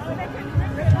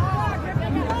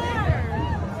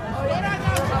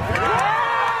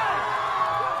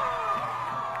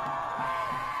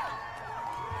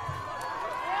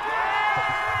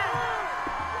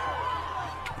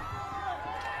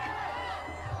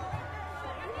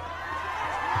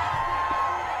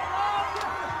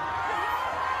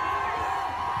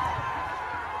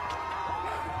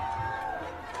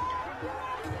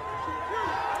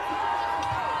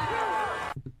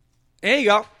 There you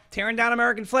go, tearing down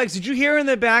American flags. Did you hear in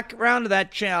the background of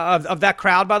that of that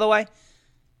crowd, by the way?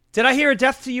 Did I hear a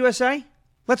death to USA?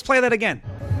 Let's play that again.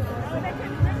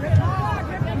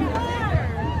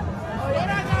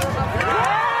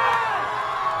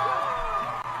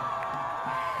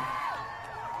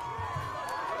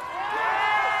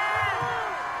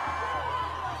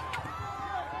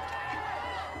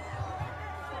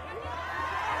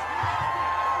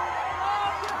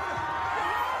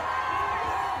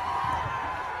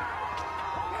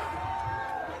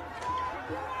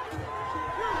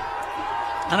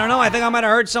 I don't know. I think I might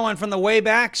have heard someone from the way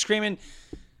back screaming,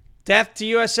 "Death to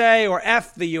USA" or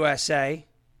 "F the USA."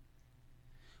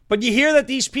 But you hear that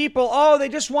these people, they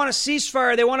just want a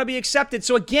ceasefire. They want to be accepted.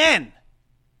 So again,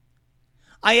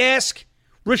 I ask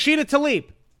Rashida Tlaib,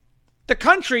 the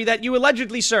country that you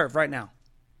allegedly serve right now,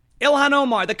 Ilhan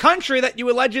Omar, the country that you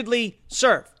allegedly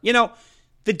serve. You know,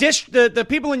 the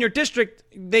people in your district,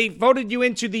 they voted you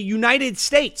into the United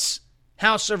States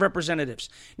House of Representatives,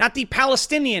 not the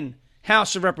Palestinian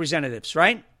House of Representatives,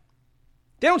 right?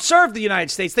 They don't serve the United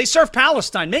States. They serve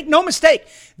Palestine. Make no mistake.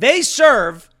 They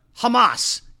serve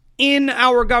Hamas in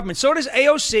our government. So does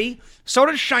AOC. So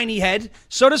does Shiny Head.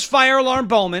 So does Fire Alarm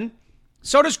Bowman.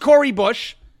 So does Cori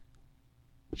Bush.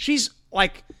 She's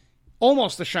like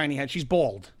almost a shiny head. She's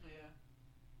bald.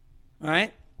 Yeah. All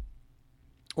right?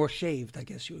 Or shaved, I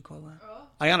guess you would call that. Oh.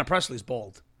 Ayanna Presley's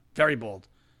bald. Very bald.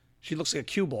 She looks like a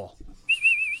cue ball.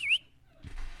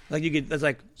 Like you could, it's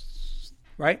like,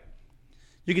 right?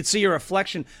 You could see your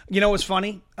reflection. You know what's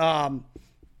funny?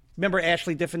 Remember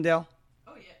Ashley Diffendale?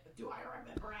 Oh, yeah. Do I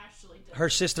remember Ashley? Her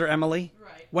sister Emily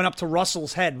went up to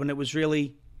Russell's head when it was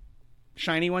really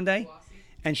shiny one day,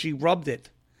 and she rubbed it,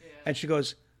 and she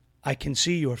goes, "I can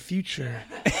see your future."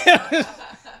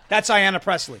 That's Ayanna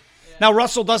Presley. Yeah. Now,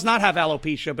 Russell does not have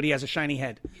alopecia, but he has a shiny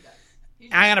head.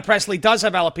 Ayanna Presley does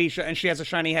have alopecia, and she has a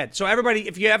shiny head. So everybody,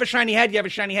 if you have a shiny head, you have a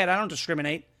shiny head. I don't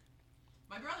discriminate.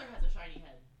 My brother has a shiny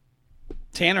head.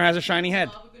 Tanner has a shiny head.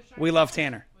 We love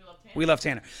Tanner. We love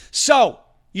Tanner. So,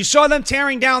 you saw them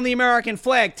tearing down the American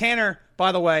flag. Tanner,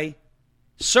 by the way,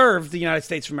 served the United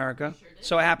States of America. Sure,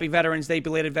 so happy Veterans Day,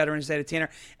 belated Veterans Day to Tanner.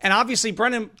 And obviously,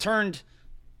 Brennan turned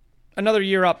another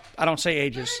year up. I don't say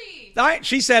ages. 30. All right,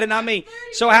 she said it, not me.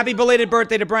 So happy belated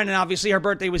birthday to Brennan. Obviously, her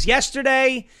birthday was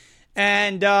yesterday.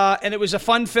 And it was a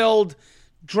fun-filled,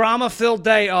 drama-filled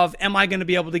day of, am I going to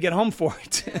be able to get home for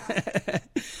it?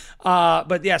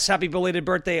 But yes, happy belated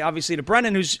birthday, obviously, to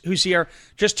Brennan, who's here,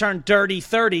 just turned dirty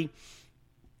 30.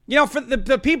 You know, for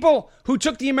the people who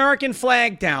took the American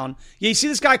flag down, you see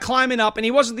this guy climbing up, and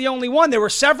he wasn't the only one. There were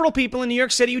several people in New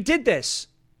York City who did this.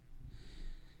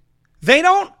 They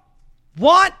don't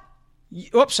want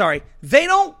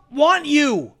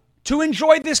you to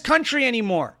enjoy this country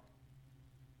anymore.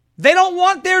 They don't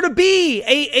want there to be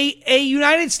a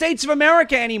United States of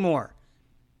America anymore.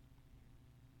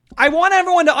 I want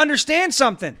everyone to understand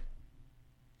something.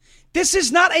 This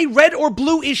is not a red or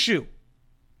blue issue.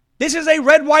 This is a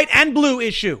red, white, and blue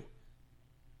issue.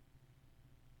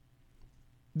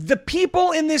 The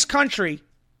people in this country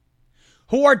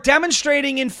who are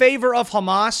demonstrating in favor of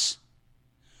Hamas,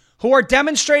 who are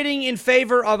demonstrating in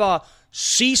favor of a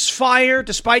ceasefire,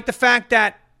 despite the fact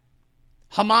that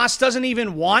Hamas doesn't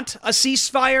even want a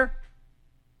ceasefire,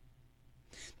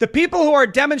 the people who are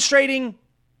demonstrating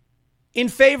in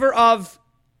favor of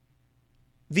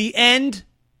the end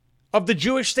of the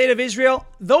Jewish state of Israel,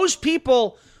 those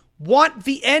people want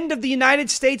the end of the United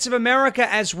States of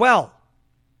America as well.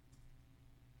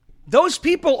 Those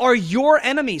people are your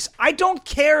enemies. I don't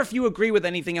care if you agree with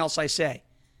anything else I say.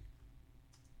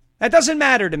 That doesn't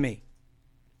matter to me.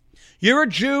 You're a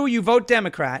Jew, you vote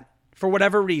Democrat for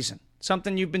whatever reason.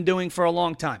 Something you've been doing for a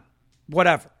long time.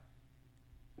 Whatever.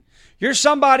 You're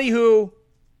somebody who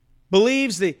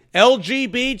believes the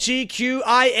LGBTQIAP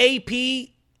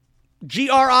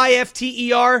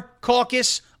GRIFTER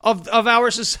caucus of our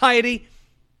society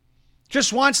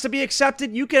just wants to be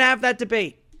accepted. You can have that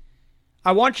debate.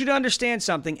 I want you to understand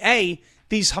something. A,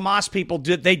 these Hamas people,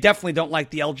 they definitely don't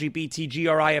like the LGBT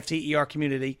GRIFTER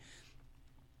community.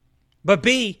 But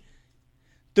B,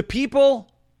 the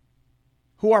people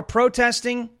who are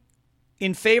protesting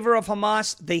in favor of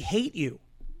Hamas, they hate you.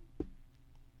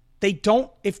 They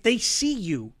don't, if they see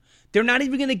you, they're not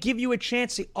even going to give you a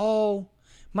chance to say, oh,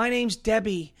 my name's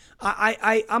Debbie.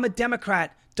 I'm a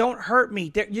Democrat. Don't hurt me.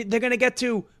 They're going to get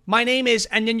to, my name is,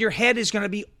 and then your head is going to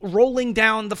be rolling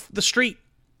down the street.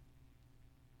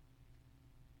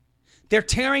 They're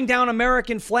tearing down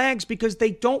American flags because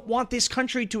they don't want this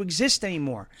country to exist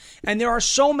anymore. And there are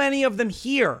so many of them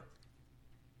here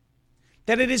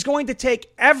that it is going to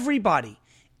take everybody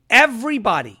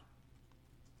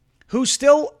who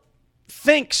still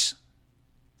thinks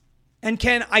and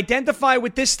can identify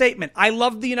with this statement, I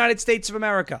love the United States of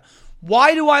America.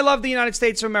 Why do I love the United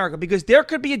States of America? Because there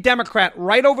could be a Democrat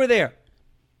right over there,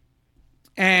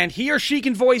 and he or she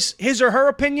can voice his or her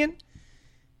opinion,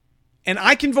 and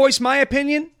I can voice my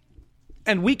opinion,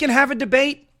 and we can have a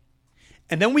debate,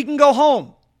 and then we can go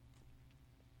home.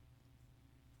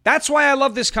 That's why I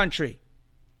love this country.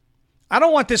 I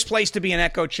don't want this place to be an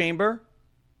echo chamber.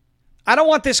 I don't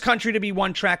want this country to be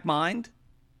one-track mind.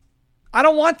 I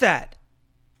don't want that.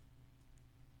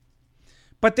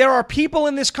 But there are people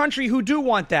in this country who do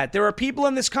want that. There are people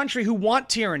in this country who want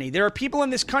tyranny. There are people in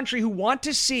this country who want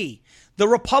to see the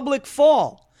republic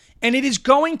fall. And it is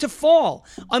going to fall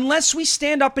unless we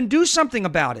stand up and do something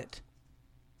about it.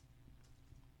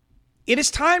 It is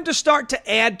time to start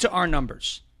to add to our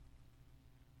numbers.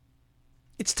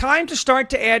 It's time to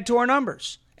start to add to our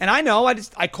numbers. And I know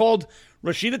I called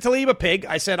Rashida Tlaib a pig.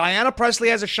 I said Ayanna Presley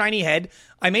has a shiny head.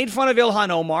 I made fun of Ilhan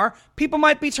Omar. People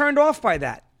might be turned off by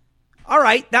that. All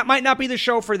right, that might not be the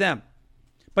show for them.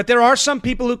 But there are some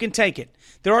people who can take it.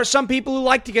 There are some people who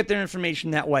like to get their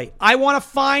information that way. I want to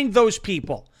find those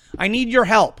people. I need your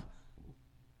help.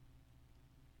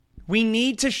 We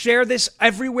need to share this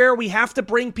everywhere. We have to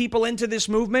bring people into this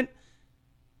movement.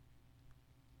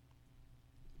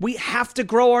 We have to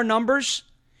grow our numbers.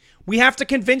 We have to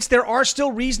convince there are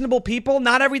still reasonable people.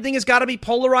 Not everything has got to be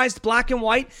polarized black and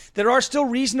white. There are still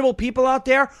reasonable people out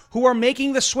there who are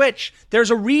making the switch. There's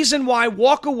a reason why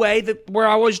Walk Away, where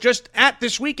I was just at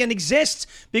this weekend, exists,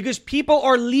 because people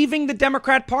are leaving the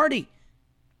Democrat Party.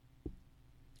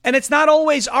 And it's not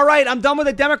always, all right, I'm done with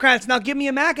the Democrats, now give me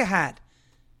a MAGA hat.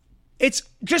 It's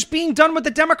just being done with the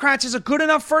Democrats is a good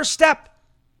enough first step.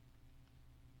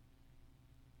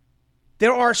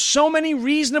 There are so many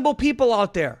reasonable people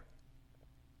out there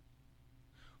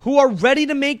who are ready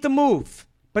to make the move,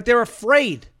 but they're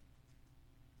afraid.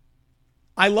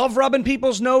 I love rubbing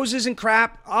people's noses and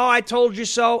crap. Oh, I told you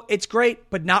so. It's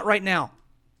great, but not right now.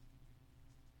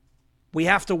 We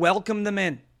have to welcome them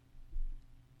in.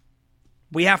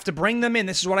 We have to bring them in.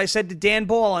 This is what I said to Dan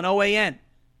Ball on OAN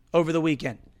over the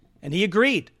weekend, and he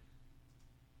agreed.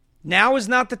 Now is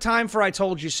not the time for I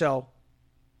told you so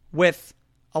with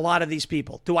a lot of these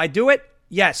people. Do I do it?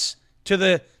 Yes. To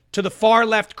the far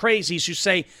left crazies who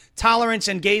say tolerance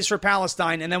and gays for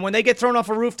Palestine, and then when they get thrown off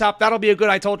a rooftop, that'll be a good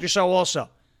I told you so also.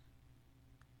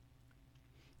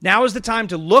 Now is the time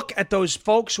to look at those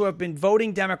folks who have been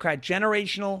voting Democrat,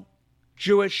 generational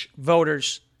Jewish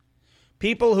voters,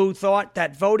 people who thought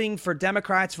that voting for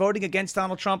Democrats, voting against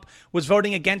Donald Trump, was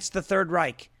voting against the Third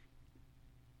Reich.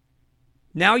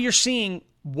 Now you're seeing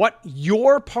what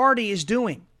your party is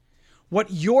doing, what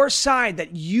your side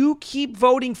that you keep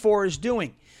voting for is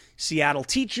doing. Seattle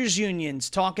teachers unions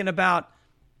talking about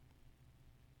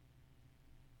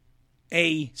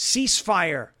a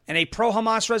ceasefire and a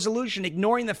pro-Hamas resolution,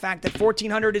 ignoring the fact that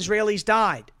 1,400 Israelis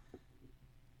died.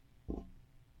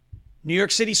 New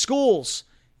York City schools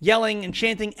yelling and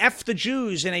chanting F the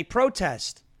Jews in a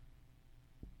protest.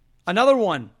 Another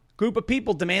one, group of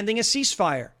people demanding a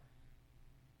ceasefire,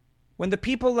 when the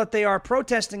people that they are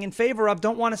protesting in favor of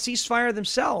don't want a ceasefire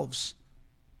themselves.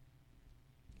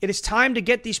 It is time to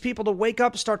get these people to wake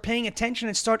up, start paying attention,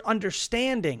 and start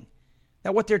understanding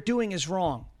that what they're doing is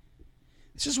wrong.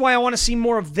 This is why I want to see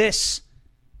more of this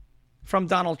from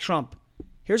Donald Trump.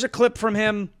 Here's a clip from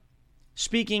him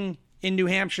speaking in New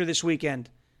Hampshire this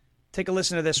weekend. Take a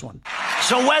listen to this one.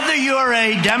 So whether you're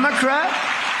a Democrat,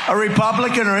 a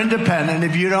Republican, or independent,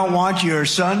 if you don't want your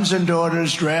sons and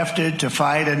daughters drafted to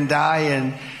fight and die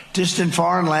in distant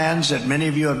foreign lands that many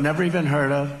of you have never even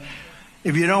heard of,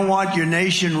 if you don't want your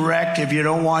nation wrecked, if you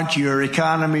don't want your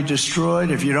economy destroyed,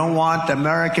 if you don't want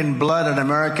American blood and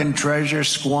American treasure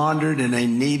squandered in a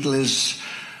needless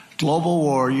global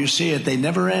war, you see it, they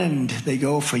never end. They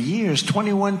go for years,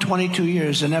 21, 22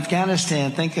 years. In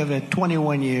Afghanistan, think of it,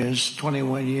 21 years.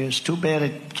 Too bad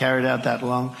it carried out that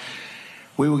long.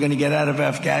 We were going to get out of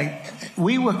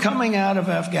We were coming out of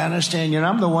Afghanistan.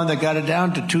 I'm the one that got it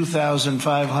down to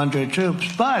 2,500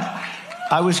 troops. But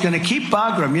I was going to keep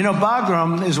Bagram.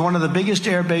 Bagram is one of the biggest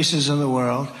air bases in the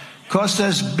world. Cost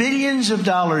us billions of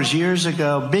dollars years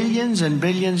ago, billions and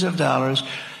billions of dollars.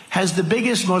 Has the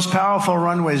biggest, most powerful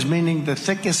runways, meaning the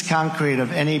thickest concrete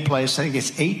of any place. I think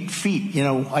it's 8 feet.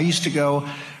 I used to go,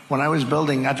 when I was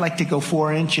building, I'd like to go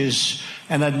 4 inches,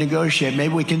 and I'd negotiate.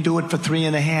 Maybe we can do it for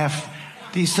 3.5.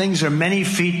 These things are many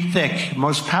feet thick.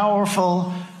 Most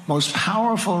powerful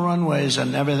runways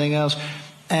and everything else.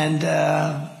 And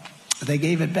they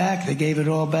gave it back. They gave it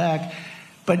all back.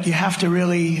 But you have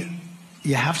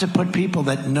to put people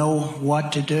that know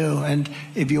what to do. And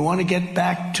if you want to get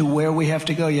back to where we have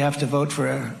to go, you have to vote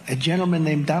for a gentleman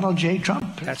named Donald J.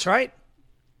 Trump. That's right.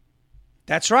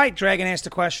 That's right. Dragon asked a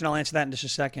question. I'll answer that in just a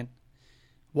second.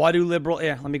 Why do liberal...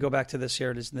 Yeah, let me go back to this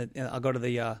here. It is. I'll go to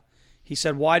the... He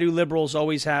said, why do liberals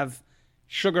always have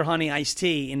sugar honey iced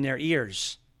tea in their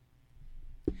ears?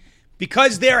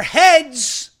 Because their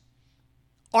heads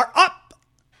are up.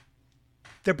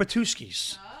 They're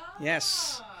Batuskis.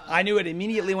 Yes. I knew it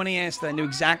immediately when he asked that. I knew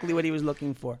exactly what he was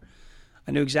looking for.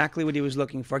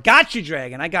 Got you,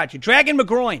 Dragon. I got you. Dragon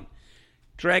McGroin.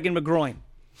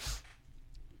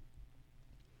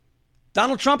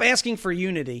 Donald Trump asking for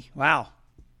unity. Wow.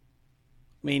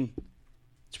 I mean,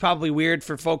 it's probably weird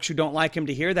for folks who don't like him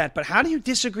to hear that, but how do you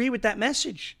disagree with that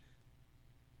message?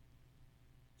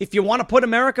 If you want to put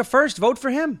America first, vote for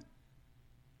him.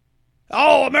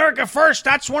 Oh, America first,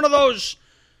 that's one of those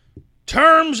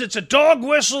terms. It's a dog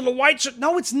whistle to whites.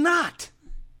 No, it's not.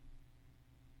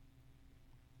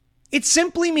 It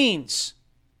simply means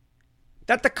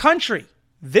that the country,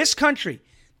 this country,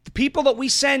 the people that we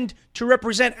send to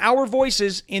represent our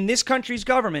voices in this country's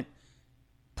government,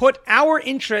 put our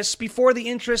interests before the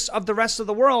interests of the rest of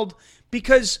the world,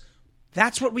 because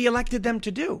that's what we elected them to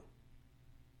do.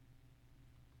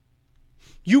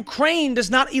 Ukraine does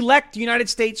not elect United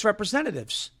States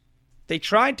representatives. They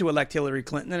tried to elect Hillary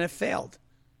Clinton and it failed.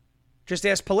 Just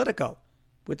ask Politico.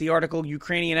 with the article,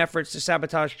 Ukrainian efforts to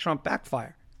sabotage Trump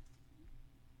backfire.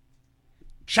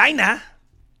 China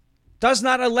does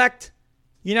not elect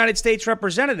United States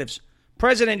representatives.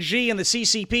 President Xi and the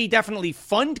CCP definitely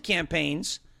fund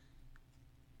campaigns.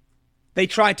 They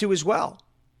try to as well.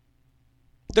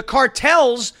 The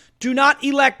cartels do not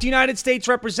elect United States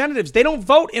representatives. They don't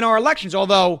vote in our elections,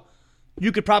 although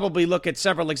you could probably look at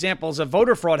several examples of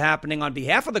voter fraud happening on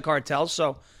behalf of the cartels.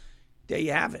 So there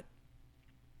you have it.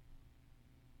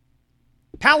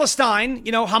 Palestine,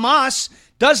 Hamas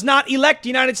does not elect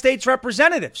United States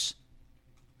representatives.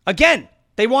 Again,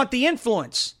 they want the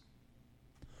influence.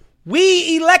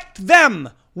 We elect them.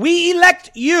 We elect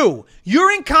you.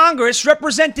 You're in Congress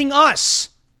representing us.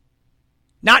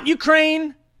 Not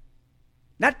Ukraine,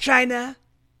 not China,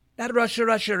 not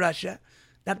Russia,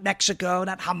 not Mexico,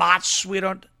 not Hamas. We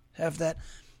don't have that.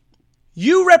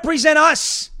 You represent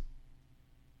us,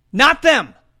 not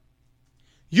them.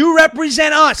 You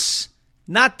represent us,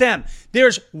 not them.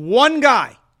 There's one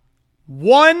guy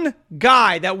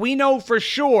that we know for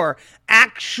sure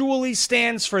actually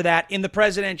stands for that in the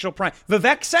presidential primary.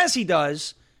 Vivek says he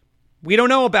does. We don't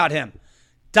know about him.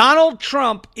 Donald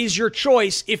Trump is your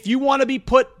choice if you want to be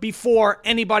put before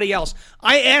anybody else.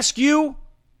 I ask you,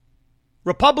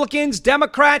 Republicans,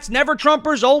 Democrats, never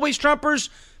Trumpers, always Trumpers,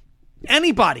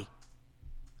 anybody,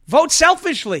 vote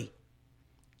selfishly.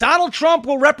 Donald Trump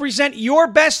will represent your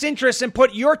best interests and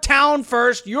put your town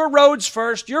first, your roads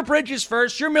first, your bridges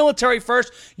first, your military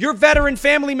first, your veteran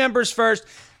family members first.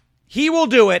 He will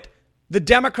do it. The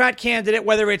Democrat candidate,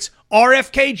 whether it's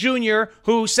RFK Jr.,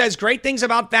 who says great things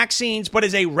about vaccines but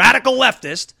is a radical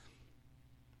leftist,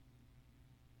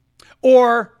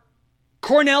 or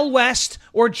Cornel West,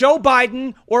 or Joe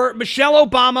Biden, or Michelle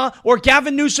Obama, or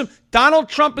Gavin Newsom, Donald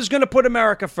Trump is going to put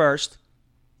America first.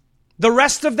 The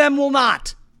rest of them will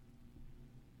not.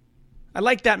 I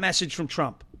like that message from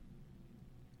Trump.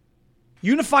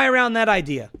 Unify around that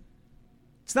idea.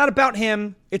 It's not about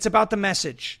him. It's about the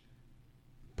message.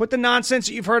 Put the nonsense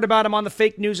that you've heard about him on the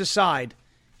fake news aside.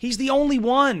 He's the only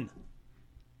one.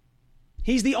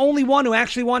 He's the only one who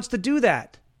actually wants to do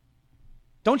that.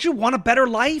 Don't you want a better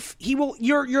life?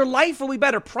 Your life will be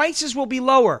better. Prices will be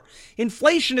lower.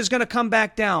 Inflation is going to come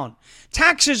back down.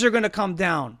 Taxes are going to come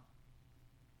down.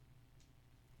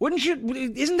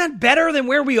 Isn't that better than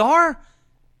where we are?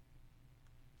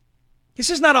 This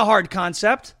is not a hard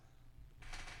concept.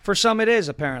 For some it is,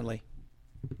 apparently.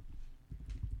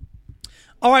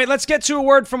 All right, let's get to a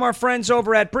word from our friends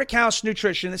over at Brickhouse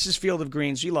Nutrition. This is Field of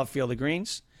Greens. You love Field of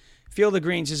Greens. Field of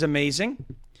Greens is amazing.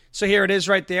 So here it is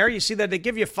right there. You see that they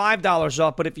give you $5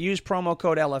 off, but if you use promo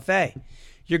code LFA,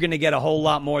 you're going to get a whole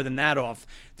lot more than that off.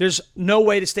 There's no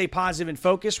way to stay positive and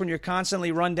focused when you're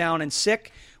constantly run down and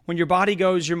sick. When your body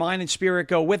goes, your mind and spirit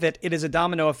go with it. It is a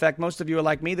domino effect. Most of you are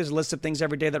like me. There's a list of things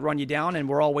every day that run you down, and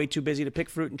we're all way too busy to pick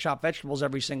fruit and chop vegetables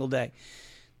every single day.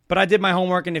 But I did my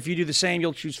homework, and if you do the same,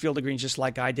 you'll choose Field of Greens just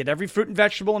like I did. Every fruit and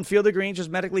vegetable in Field of Greens was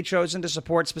medically chosen to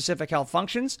support specific health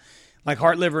functions like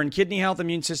heart, liver, and kidney health,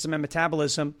 immune system, and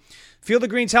metabolism. Field of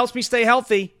Greens helps me stay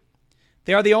healthy.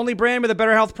 They are the only brand with a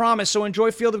better health promise, so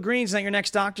enjoy Field of Greens at your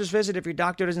next doctor's visit. If your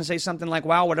doctor doesn't say something like,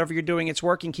 wow, whatever you're doing, it's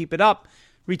working, keep it up,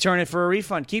 return it for a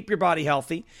refund. Keep your body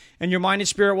healthy, and your mind and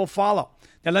spirit will follow.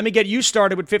 Now, let me get you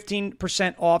started with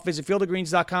 15% off. Visit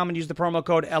fieldofgreens.com and use the promo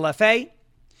code LFA.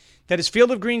 That is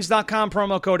fieldofgreens.com,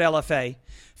 promo code LFA.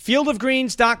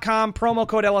 Fieldofgreens.com, promo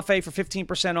code LFA for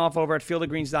 15% off over at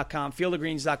fieldofgreens.com.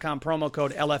 Fieldofgreens.com, promo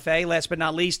code LFA. Last but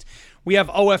not least, we have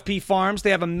OFP Farms.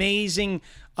 They have amazing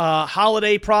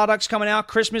holiday products coming out.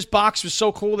 Christmas box was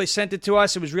so cool. They sent it to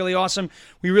us. It was really awesome.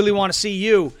 We really want to see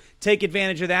you take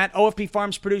advantage of that. OFP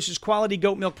Farms produces quality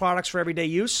goat milk products for everyday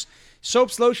use.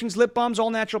 Soaps, lotions, lip balms, all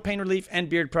natural pain relief, and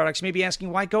beard products. You may be asking,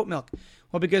 why goat milk?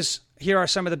 Well, because here are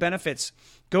some of the benefits.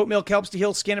 Goat milk helps to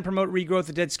heal skin and promote regrowth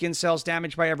of dead skin cells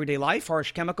damaged by everyday life,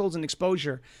 harsh chemicals, and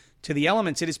exposure to the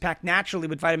elements. It is packed naturally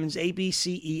with vitamins A, B,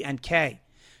 C, E, and K.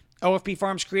 OFP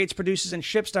Farms creates, produces, and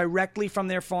ships directly from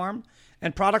their farm,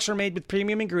 and products are made with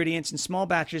premium ingredients in small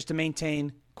batches to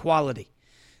maintain quality.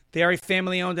 They are a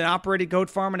family-owned and operated goat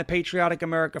farm and a patriotic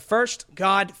America First,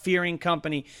 God-fearing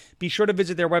company. Be sure to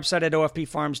visit their website at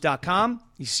ofpfarms.com.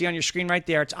 You see on your screen right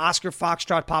there, it's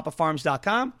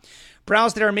OscarFoxtrotPapaFarms.com.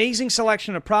 Browse their amazing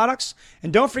selection of products.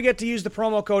 And don't forget to use the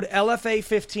promo code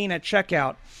LFA15 at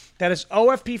checkout. That is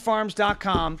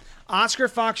ofpfarms.com,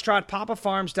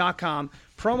 OscarFoxtrotPapaFarms.com,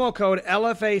 promo code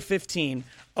LFA15,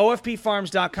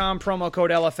 ofpfarms.com, promo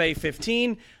code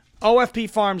LFA15,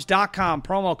 OFPfarms.com,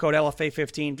 promo code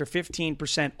LFA15 for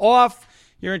 15% off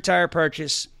your entire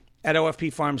purchase at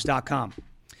OFPfarms.com.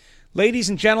 Ladies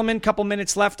and gentlemen, couple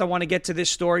minutes left. I want to get to this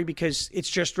story because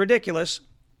it's just ridiculous.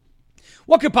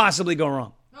 What could possibly go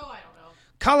wrong? Oh, I don't know.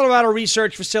 Colorado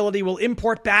research facility will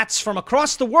import bats from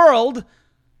across the world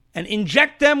and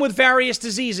inject them with various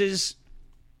diseases.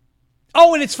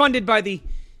 Oh, and it's funded by the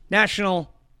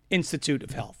National Institute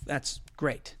of Health. That's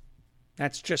great.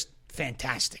 That's just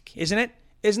fantastic, isn't it?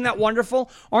 Isn't that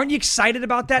wonderful? Aren't you excited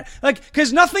about that? Like,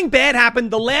 because nothing bad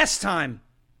happened the last time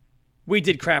we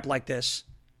did crap like this.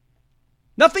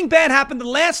 Nothing bad happened the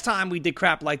last time we did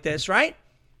crap like this, right?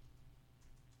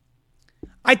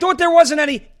 I thought there wasn't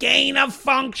any gain of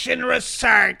function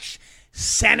research.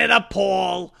 Senator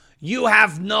Paul, you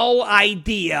have no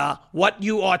idea what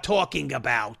you are talking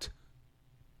about.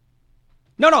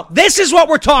 No, this is what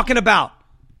we're talking about.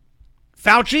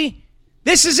 Fauci,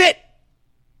 this is it.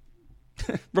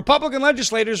 Republican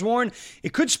legislators warn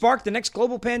it could spark the next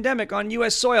global pandemic on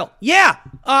U.S. soil. Yeah,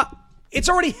 it's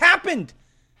already happened.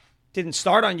 Didn't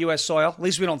start on U.S. soil. At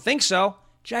least we don't think so.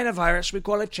 China virus, we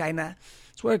call it China.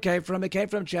 That's where it came from. It came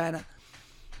from China.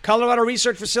 Colorado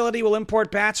research facility will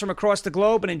import bats from across the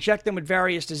globe and inject them with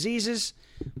various diseases.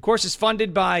 Of course, it's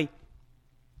funded by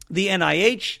the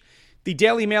NIH. The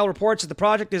Daily Mail reports that the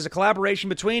project is a collaboration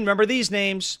between, remember these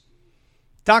names,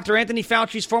 Dr. Anthony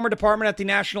Fauci's former department at the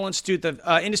National Institute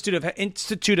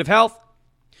of Health,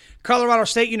 Colorado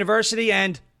State University,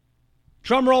 and,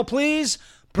 drumroll please,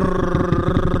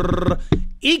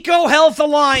 EcoHealth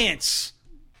Alliance,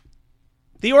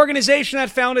 the organization that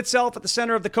found itself at the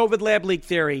center of the COVID lab leak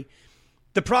theory.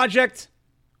 The project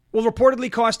will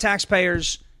reportedly cost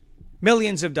taxpayers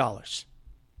millions of dollars.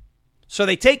 So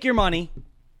they take your money,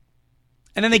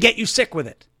 and then they get you sick with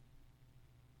it.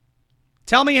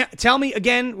 Tell me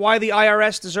again why the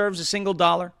IRS deserves a single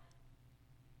dollar.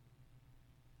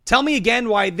 Tell me again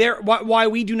why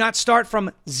we do not start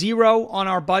from zero on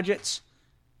our budgets.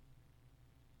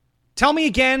 Tell me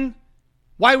again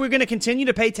why we're going to continue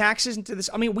to pay taxes into this.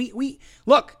 I mean, we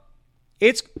look,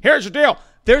 here's the deal.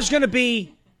 There's going to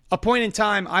be a point in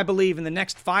time, I believe, in the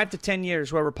next 5 to 10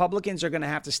 years where Republicans are going to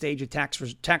have to stage a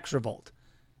tax revolt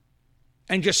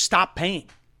and just stop paying.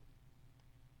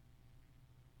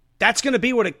 That's going to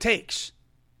be what it takes.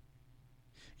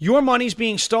 Your money's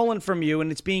being stolen from you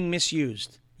and it's being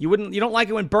misused. You don't like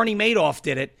it when Bernie Madoff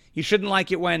did it. You shouldn't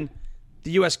like it when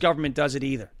the U.S. government does it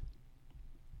either.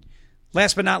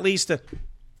 Last but not least, the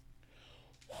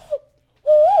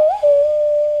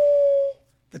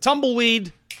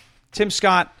tumbleweed, Tim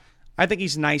Scott. I think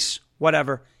he's nice.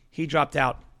 Whatever. He dropped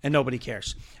out and nobody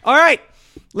cares. All right.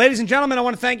 Ladies and gentlemen, I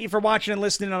want to thank you for watching and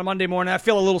listening on a Monday morning. I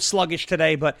feel a little sluggish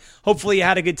today, but hopefully you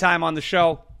had a good time on the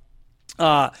show.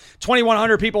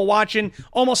 2,100 people watching,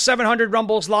 almost 700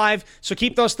 Rumbles live. So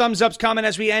keep those thumbs ups coming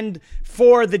as we end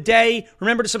for the day.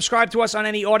 Remember to subscribe to us on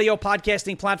any audio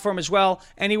podcasting platform as well.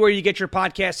 Anywhere you get your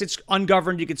podcast, it's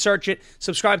Ungoverned. You can search it.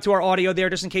 Subscribe to our audio there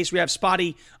just in case we have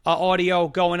spotty audio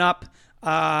going up.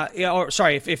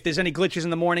 If there's any glitches in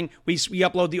the morning, we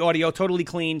upload the audio totally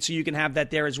clean so you can have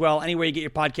that there as well. Anywhere you get your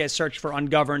podcast, search for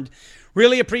Ungoverned.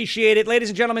 Really appreciate it. Ladies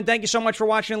and gentlemen, thank you so much for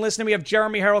watching and listening. We have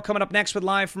Jeremy Harrell coming up next with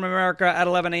Live from America at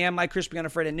 11 a.m. Mike Crispy on a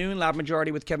Friday at noon. Loud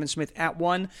Majority with Kevin Smith at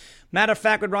 1. Matter of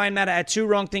Fact with Ryan Matta at 2.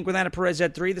 Wrong Think with Anna Perez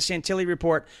at 3. The Santilli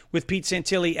Report with Pete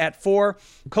Santilli at 4.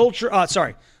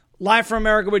 Live from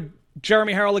America with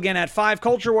Jeremy Harrell again at 5.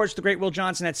 Culture Wars with the great Will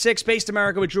Johnson at 6. Based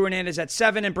America with Drew Hernandez at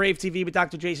 7. And Brave TV with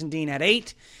Dr. Jason Dean at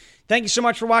 8. Thank you so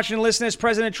much for watching and listening. As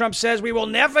President Trump says, we will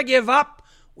never give up,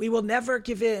 we will never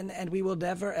give in, and we will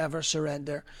never, ever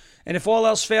surrender. And if all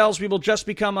else fails, we will just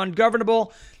become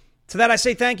ungovernable. To that I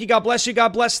say thank you. God bless you.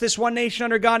 God bless this one nation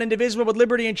under God, indivisible, with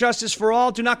liberty and justice for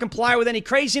all. Do not comply with any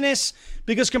craziness,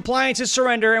 because compliance is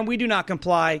surrender, and we do not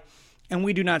comply, and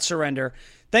we do not surrender.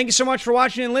 Thank you so much for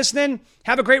watching and listening.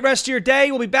 Have a great rest of your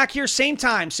day. We'll be back here same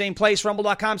time, same place,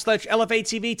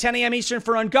 rumble.com/LFATV, 10 a.m. Eastern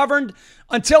for Ungoverned.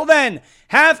 Until then,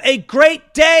 have a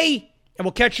great day, and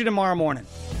we'll catch you tomorrow morning.